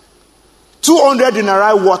 200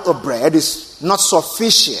 denarii worth of bread is not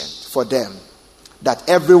sufficient for them, that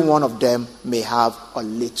every one of them may have a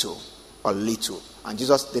little. And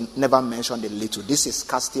Jesus never mentioned a little. This is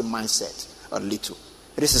scarcity mindset, a little.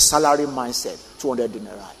 It is a salary mindset, 200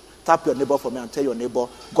 denarii. Tap your neighbor for me and tell your neighbor,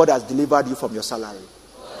 God has delivered you from your salary.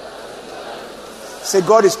 Say,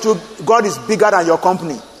 God is bigger than your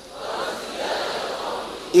company.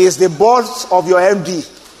 He is the boss of your MD.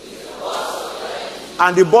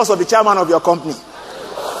 And the boss of the chairman of your company.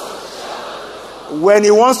 When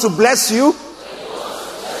he wants to bless you,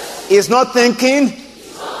 he's not thinking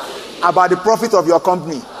about the profit of your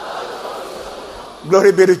company.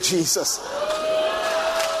 Glory be to Jesus.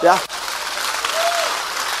 Yeah.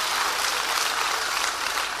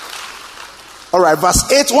 All right, verse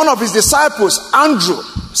 8. One of his disciples, Andrew,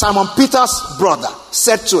 Simon Peter's brother,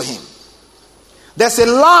 said to him, there's a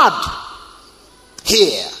lad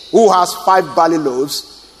here who has 5 barley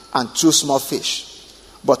loaves and 2 small fish.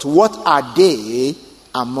 But what are they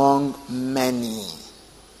among many?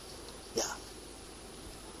 Yeah.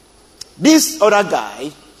 This other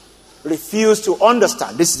guy refused to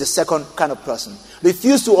understand. This is the second kind of person.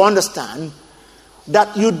 Refused to understand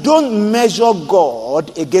that you don't measure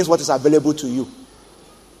God against what is available to you.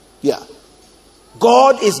 Yeah.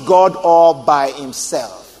 God is God all by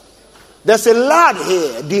himself. There's a lad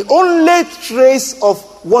here. The only trace of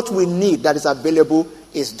what we need that is available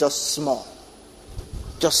is just small.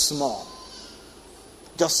 Just small.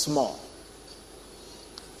 Just small.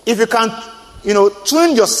 If you can,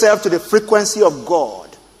 tune yourself to the frequency of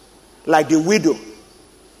God, like the widow,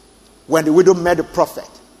 when the widow met the prophet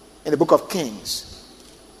in the book of Kings,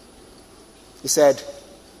 he said,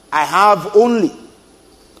 I have only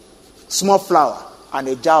small flour and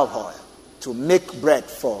a jar of oil to make bread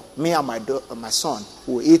for me and my son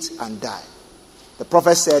who will eat and die. The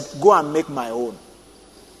prophet said, go and make my own.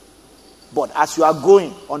 But as you are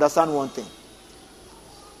going, understand one thing.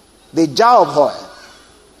 The jar of oil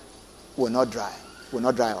will not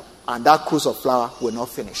dry up. And that cruse of flour will not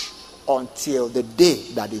finish until the day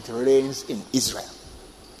that it rains in Israel.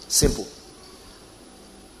 Simple.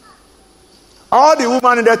 All the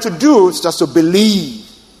woman needed to do is just to believe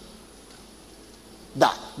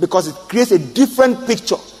that, because it creates a different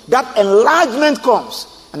picture. That enlargement comes,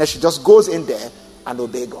 and then she just goes in there and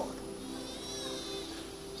obey God.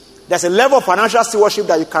 There's a level of financial stewardship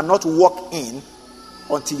that you cannot walk in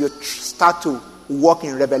until you start to walk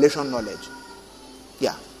in revelation knowledge.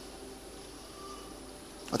 Yeah.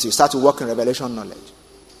 Until you start to walk in revelation knowledge.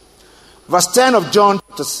 Verse 10 of John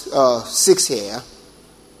 6 here.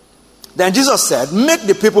 Then Jesus said, make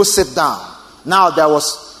the people sit down. Now there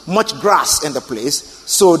was much grass in the place,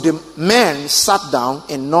 so the men sat down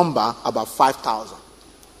in number about 5,000.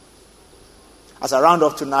 As I round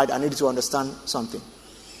off tonight, I need you to understand something.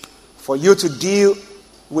 For you to deal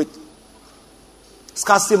with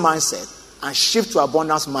scarcity mindset and shift to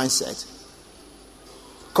abundance mindset,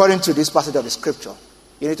 according to this passage of the scripture,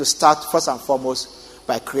 you need to start first and foremost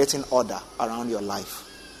by creating order around your life.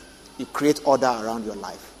 You create order around your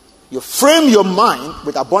life. You frame your mind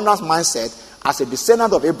with abundance mindset as a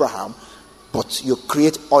descendant of Abraham, but you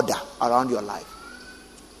create order around your life.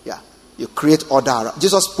 Yeah, you create order.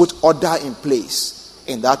 Jesus put order in place,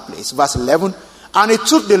 in that place. Verse 11, and he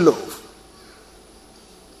took the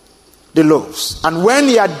loaves, and when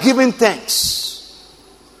he had given thanks,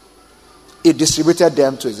 he distributed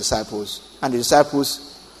them to his disciples, and the disciples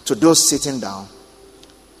to those sitting down,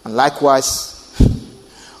 and likewise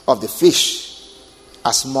of the fish,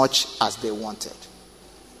 as much as they wanted.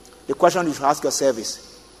 The question you should ask yourself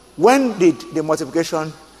is, when did the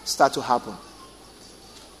multiplication start to happen?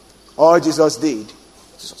 All Jesus did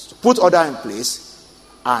was to put order in place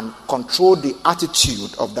and control the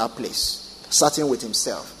attitude of that place, starting with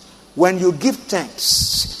himself. When you give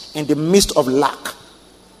thanks in the midst of lack,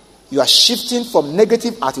 you are shifting from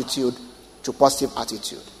negative attitude to positive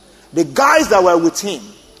attitude. The guys that were with him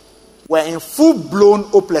were in full-blown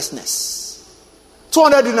hopelessness.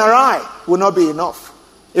 200 denarii will not be enough,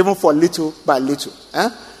 even for little by little.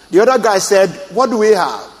 The other guy said, what do we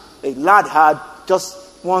have? A lad had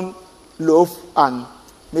just one loaf and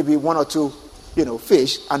maybe one or two,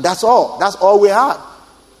 fish, and that's all. That's all we had.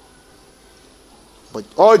 But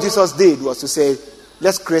all Jesus did was to say,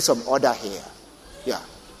 let's create some order here. Yeah.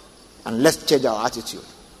 And let's change our attitude.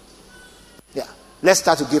 Yeah. Let's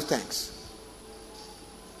start to give thanks.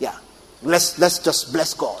 Yeah. Let's just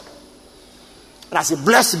bless God. And as he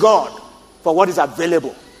blessed God for what is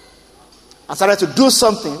available and started to do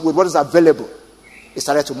something with what is available, it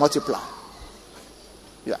started to multiply.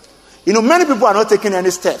 Yeah. Many people are not taking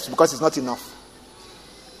any steps because it's not enough.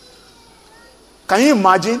 Can you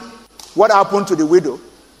imagine what happened to the widow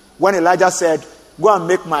when Elijah said, go and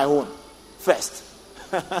make my own first?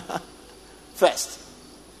 First.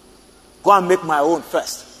 Go and make my own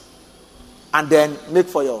first. And then make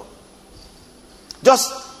for your.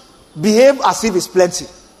 Just behave as if it's plenty.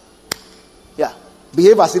 Yeah.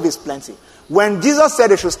 Behave as if it's plenty. When Jesus said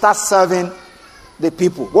they should start serving the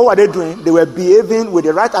people, what were they doing? They were behaving with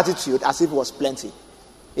the right attitude as if it was plenty.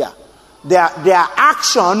 Yeah. Their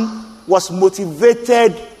action was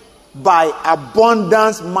motivated by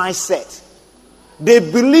abundance mindset. They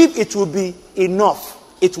believed it would be enough.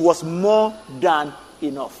 It was more than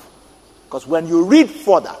enough. Because when you read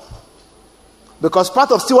further, because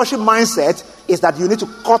part of stewardship mindset is that you need to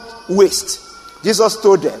cut waste. Jesus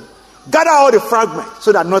told them, gather all the fragments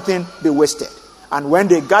so that nothing be wasted. And when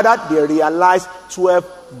they gathered, they realized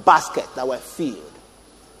 12 baskets that were filled.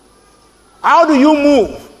 How do you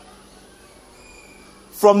move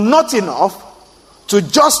from not enough to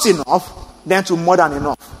just enough, then to more than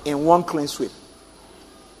enough in one clean sweep?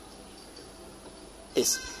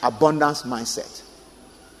 It's abundance mindset.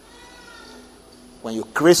 When you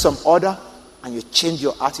create some order and you change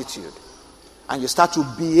your attitude and you start to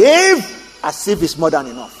behave as if it's more than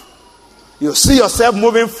enough, you see yourself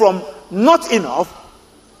moving from not enough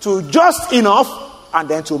to just enough and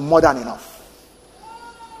then to more than enough.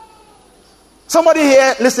 Somebody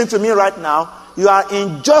here listening to me right now, you are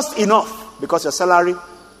in just enough because your salary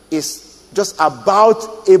is just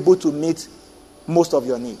about able to meet most of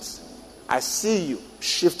your needs. I see you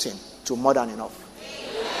shifting to more than enough.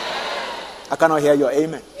 I cannot hear your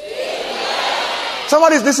amen.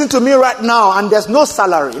 Somebody is listening to me right now and there's no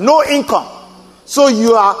salary, no income. So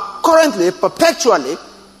you are currently, perpetually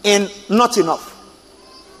in not enough.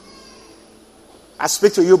 I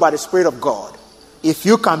speak to you by the Spirit of God. If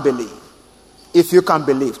you can believe,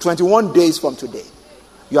 21 days from today,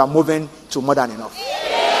 you are moving to more than enough.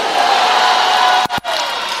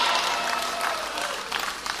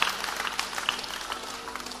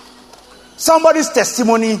 Somebody's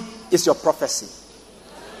testimony is your prophecy.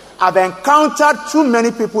 I've encountered too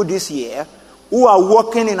many people this year who are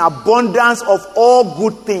walking in abundance of all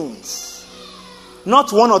good things.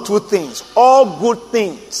 Not one or two things, all good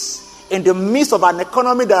things. In the midst of an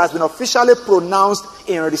economy that has been officially pronounced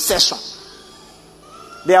in recession.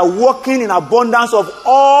 They are walking in abundance of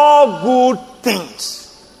all good things.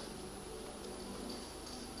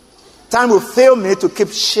 Time will fail me to keep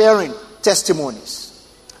sharing testimonies.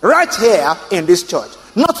 Right here in this church.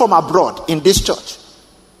 Not from abroad, in this church.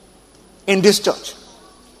 In this church.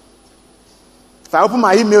 If I open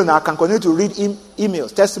my email now, I can continue to read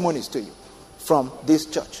emails, testimonies to you from this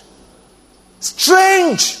church.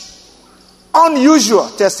 Strange, unusual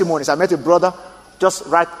testimonies. I met a brother just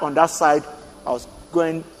right on that side. I was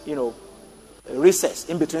going, recess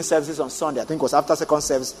in between services on Sunday. I think it was after second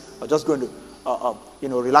service. I was just going to,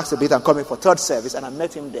 relax a bit and coming for third service. And I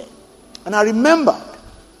met him there. And I remembered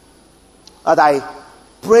that I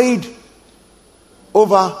prayed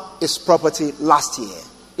over his property last year.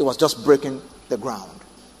 It was just breaking the ground.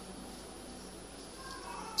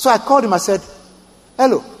 So I called him. I said,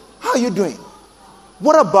 hello, how are you doing?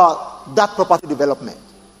 What about that property development?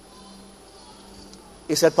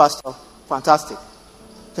 He said, Pastor, fantastic.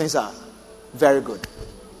 Things are very good.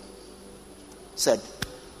 Said,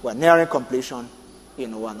 we're nearing completion,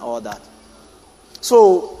 and all that.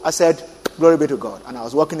 So I said, glory be to God. And I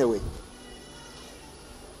was walking away.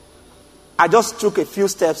 I just took a few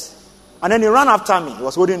steps. And then he ran after me. He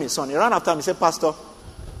was holding his son. He ran after me. He said, Pastor,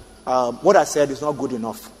 what I said is not good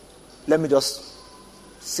enough. Let me just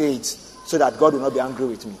say it so that God will not be angry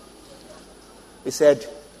with me. He said,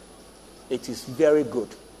 it is very good.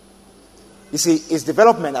 You see, his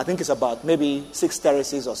development, I think, is about maybe 6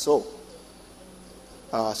 terraces or so.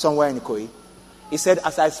 Somewhere in Ikoyi. He said,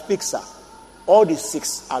 as I speak, sir, all the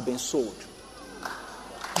 6 have been sold.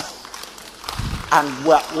 And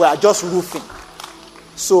we're just roofing.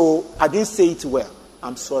 So I didn't say it well.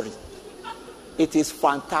 I'm sorry. It is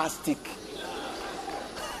fantastic.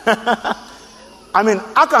 I mean,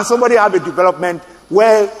 how can somebody have a development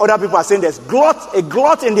where other people are saying there's a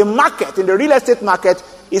glut in the market, in the real estate market?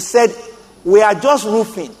 He said, we are just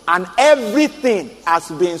roofing and everything has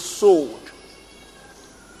been sold.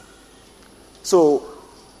 So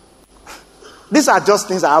these are just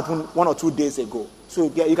things that happened 1 or 2 days ago. So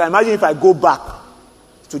you can imagine if I go back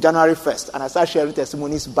to January 1st and I start sharing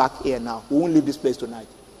testimonies back here now. We won't leave this place tonight.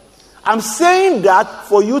 I'm saying that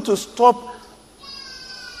for you to stop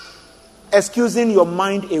excusing your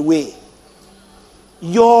mind away.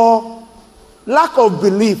 Your lack of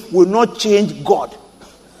belief will not change God.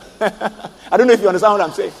 I don't know if you understand what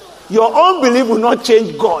I'm saying. Your unbelief will not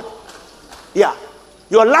change God. Yeah.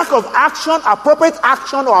 Your lack of action, appropriate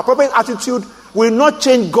action or appropriate attitude will not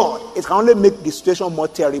change God. It can only make the situation more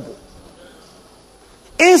terrible.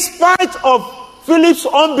 In spite of Philip's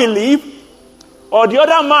unbelief, or the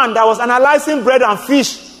other man that was analyzing bread and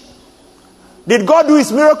fish, did God do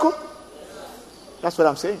his miracle? That's what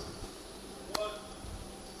I'm saying.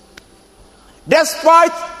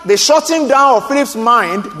 Despite the shutting down of Philip's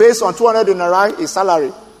mind based on 200 denarii, his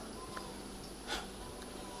salary,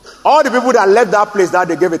 all the people that left that place that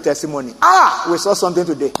they gave a testimony. We saw something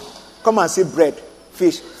today. Come and see bread,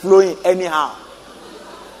 fish flowing anyhow.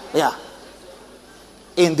 Yeah.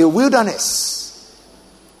 In the wilderness,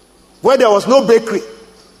 where there was no bakery.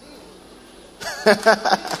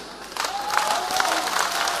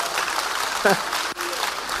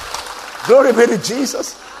 Glory be to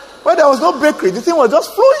Jesus. Where there was no bakery, the thing was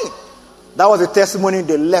just flowing. That was the testimony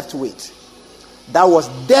they left with. That was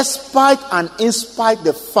despite and in spite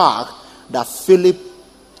the fact that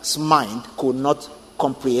Philip's mind could not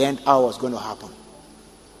comprehend how it was going to happen.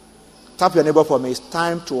 Tap your neighbor for me. It's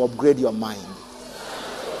time to upgrade your mind.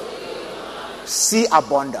 See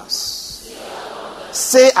abundance.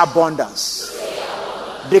 Say abundance.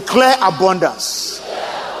 Declare abundance.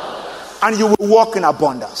 And you will walk in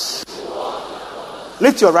abundance.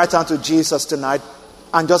 Lift your right hand to Jesus tonight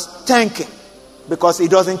and just thank him because he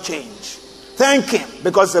doesn't change. Thank him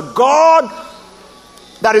because the God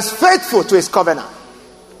that is faithful to his covenant.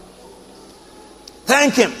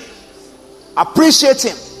 Thank him. Appreciate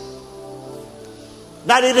him.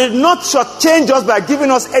 That he did not shortchange us by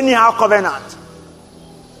giving us anyhow covenant.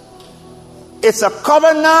 It's a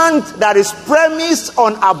covenant that is premised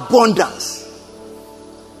on abundance.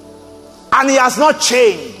 And he has not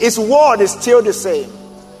changed. His word is still the same.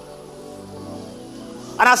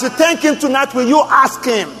 And as you thank him tonight, will you ask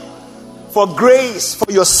him for grace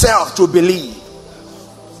for yourself to believe?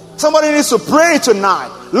 Somebody needs to pray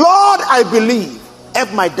tonight. Lord, I believe.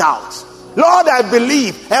 Help my doubt. Lord, I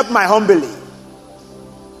believe. Help my unbelief.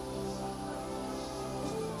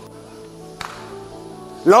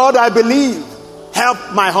 Lord, I believe.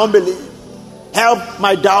 Help my unbelief. Help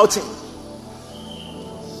my doubting.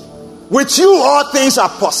 With you, all things are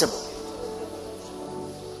possible.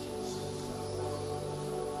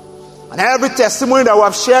 And every testimony that we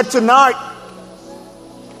have shared tonight,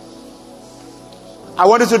 I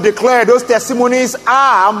wanted to declare those testimonies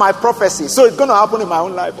are my prophecy. So it's going to happen in my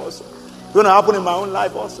own life also. It's going to happen in my own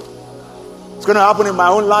life also. It's going to happen in my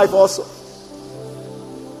own life also.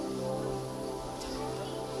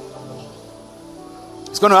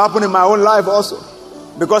 It's going to happen in my own life also.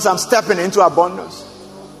 Because I'm stepping into abundance.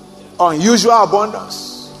 Unusual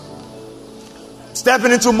abundance.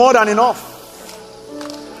 Stepping into more than enough.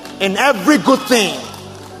 In every good thing.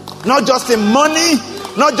 Not just in money,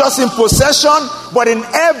 not just in possession, but in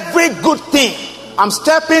every good thing. I'm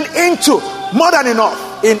stepping into more than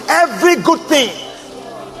enough. In every good thing.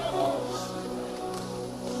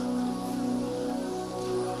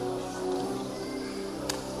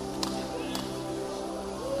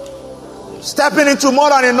 Stepping into more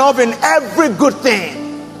than enough in every good thing.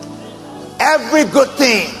 Every good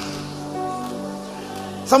thing.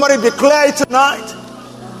 Somebody declare it tonight.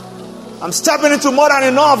 I'm stepping into more than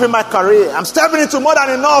enough in my career. I'm stepping into more than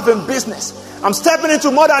enough in business. I'm stepping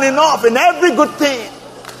into more than enough in every good thing.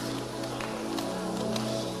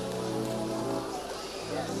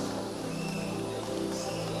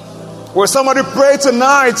 Will somebody pray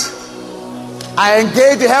tonight? I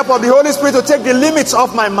engage the help of the Holy Spirit to take the limits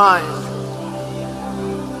off my mind.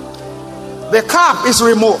 The cap is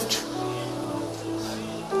removed.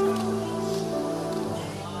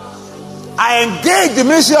 I engage the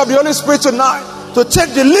ministry of the Holy Spirit tonight to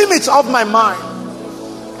take the limits of my mind.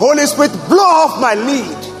 Holy Spirit, blow off my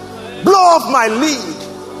lead. Blow off my lead.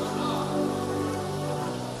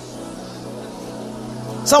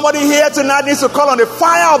 Somebody here tonight needs to call on the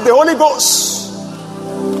fire of the Holy Ghost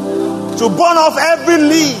to burn off every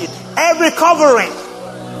lead, every covering.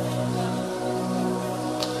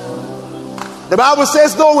 The Bible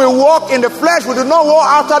says, though we walk in the flesh, we do not walk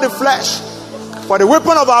after the flesh. For the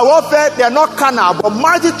weapon of our warfare, they are not carnal, but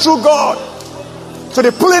mighty through God, to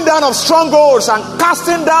the pulling down of strongholds and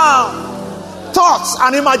casting down thoughts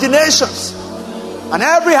and imaginations, and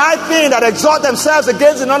every high thing that exalts themselves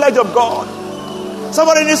against the knowledge of God.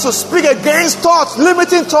 Somebody needs to speak against thoughts,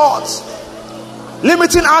 limiting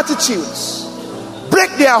attitudes.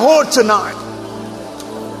 Break their hold tonight.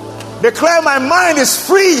 Declare, my mind is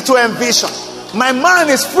free to envision. My mind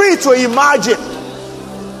is free to imagine.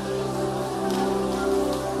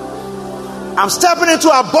 I'm stepping into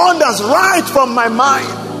abundance right from my mind.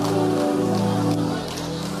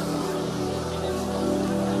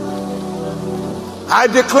 I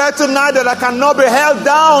declare tonight that I cannot be held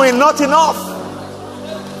down in not enough.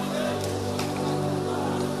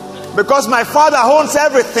 Because my Father owns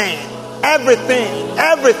everything. Everything.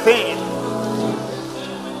 Everything.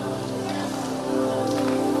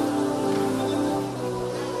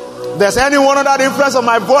 If there's anyone under the influence of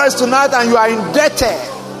my voice tonight and you are indebted,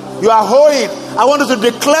 you are owing, I want you to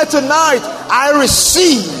declare tonight, I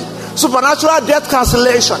receive supernatural debt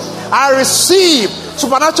cancellation. I receive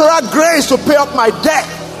supernatural grace to pay off my debt.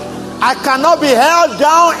 I cannot be held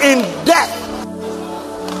down in debt.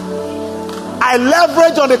 I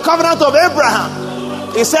leverage on the covenant of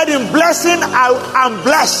Abraham. He said, in blessing, I am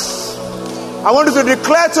blessed. I want you to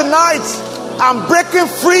declare tonight, I'm breaking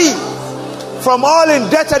free from all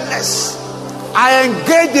indebtedness. I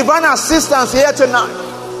engage divine assistance here tonight.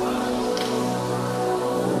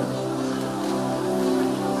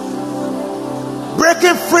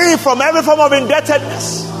 Breaking free from every form of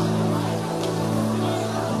indebtedness.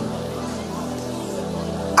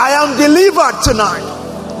 I am delivered tonight.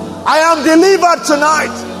 I am delivered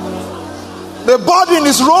tonight. The burden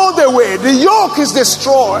is rolled away. The yoke is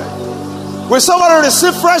destroyed. Will somebody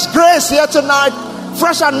receive fresh grace here tonight?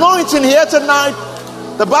 Fresh anointing here tonight?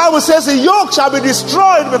 The Bible says the yoke shall be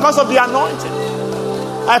destroyed because of the anointing.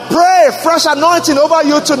 I pray fresh anointing over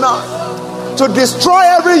you tonight to destroy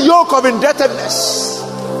every yoke of indebtedness.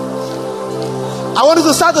 I want you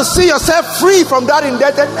to start to see yourself free from that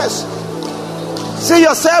indebtedness. See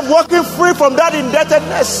yourself walking free from that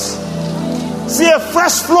indebtedness. See a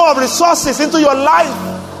fresh flow of resources into your life.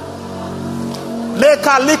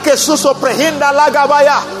 Mekalike suso prehinda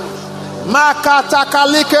lagabaya.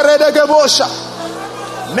 Makatakalike redegebosha.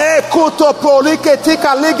 Mekuto polike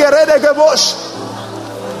tika lige redegebosh.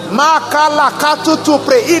 Makala katutu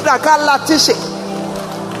preida kalatishe.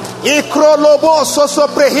 Ikrolobo soso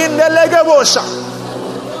prehinde legebosha.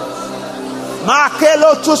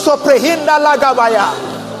 Makelo tuso prehinda lagabaya.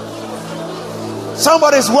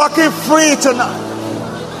 Somebody's walking free tonight.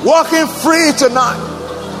 Walking free tonight.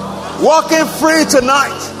 Walking free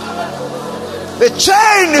tonight. The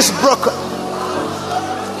chain is broken.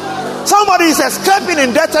 Somebody is escaping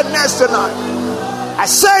indebtedness tonight. I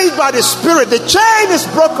say it by the Spirit. The chain is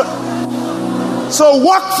broken. So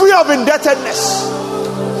walk free of indebtedness.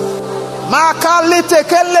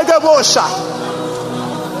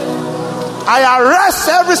 I arrest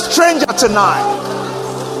every stranger tonight.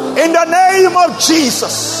 In the name of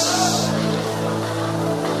Jesus.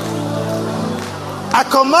 I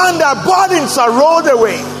command that burdens are rolled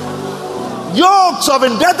away. Yokes of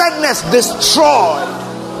indebtedness destroyed.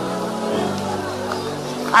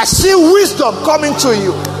 I see wisdom coming to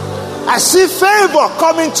you. I see favor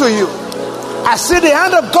coming to you. I see the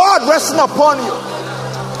hand of God resting upon you.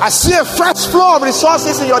 I see a fresh flow of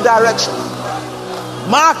resources in your direction.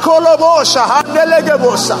 Makolobosha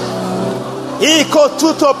handelegebosa. Iko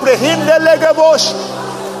tuto prehinde legebosh.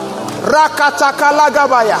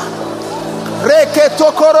 Rakatakalagabaya.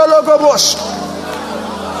 Reketo korologobosh.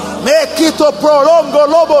 Mekito prolongo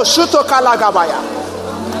lobo shuto kalagabaya.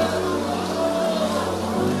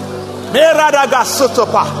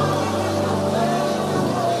 Meradagasutopa.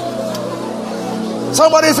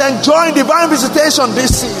 Somebody's enjoying divine visitation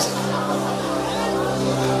this season.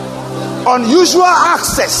 Unusual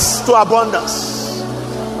access to abundance.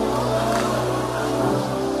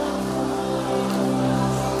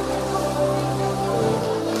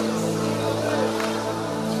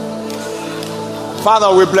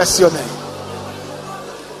 Father, we bless your name.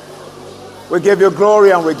 We give you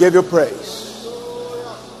glory and we give you praise.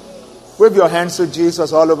 Wave your hands to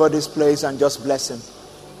Jesus all over this place and just bless him.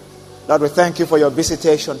 Lord, we thank you for your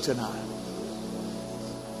visitation tonight.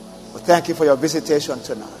 We thank you for your visitation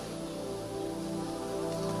tonight.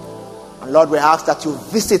 And Lord, we ask that you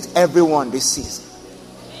visit everyone this season.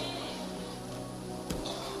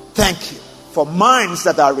 Thank you for minds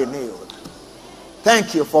that are renewed.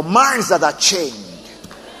 Thank you for minds that are changed.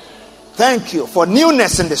 Thank you for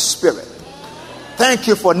newness in the spirit. Thank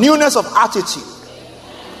you for newness of attitude.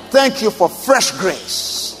 Thank you for fresh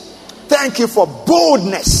grace. Thank you for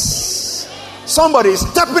boldness. Somebody is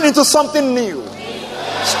stepping into something new.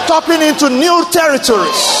 Stepping into new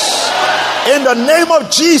territories. In the name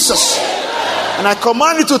of Jesus. And I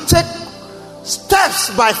command you to take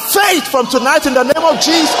steps by faith from tonight in the name of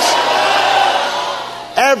Jesus.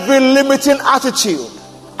 Every limiting attitude,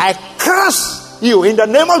 I curse you in the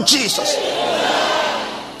name of Jesus.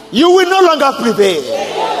 You will no longer prevail.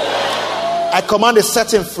 I command a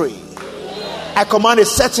setting free. I command a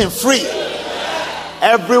setting free.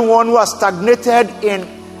 Everyone who has stagnated in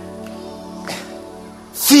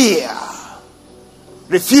fear,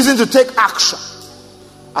 refusing to take action,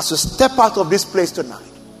 as you step out of this place tonight,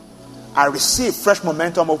 I receive fresh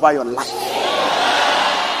momentum over your life.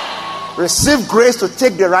 Receive grace to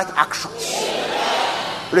take the right actions.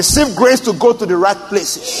 Receive grace to go to the right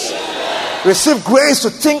places. Receive grace to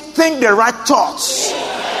think the right thoughts.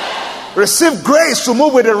 Receive grace to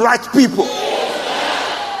move with the right people.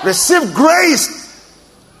 Receive grace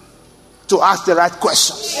to ask the right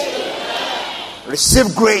questions.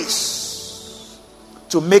 Receive grace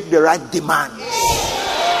to make the right demands.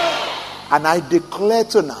 And I declare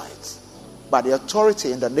tonight, by the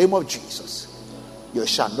authority in the name of Jesus, you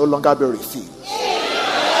shall no longer be refused.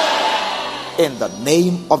 In the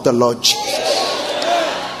name of the Lord Jesus.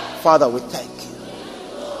 Father, we thank you.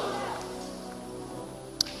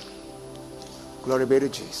 Glory be to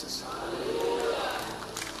Jesus.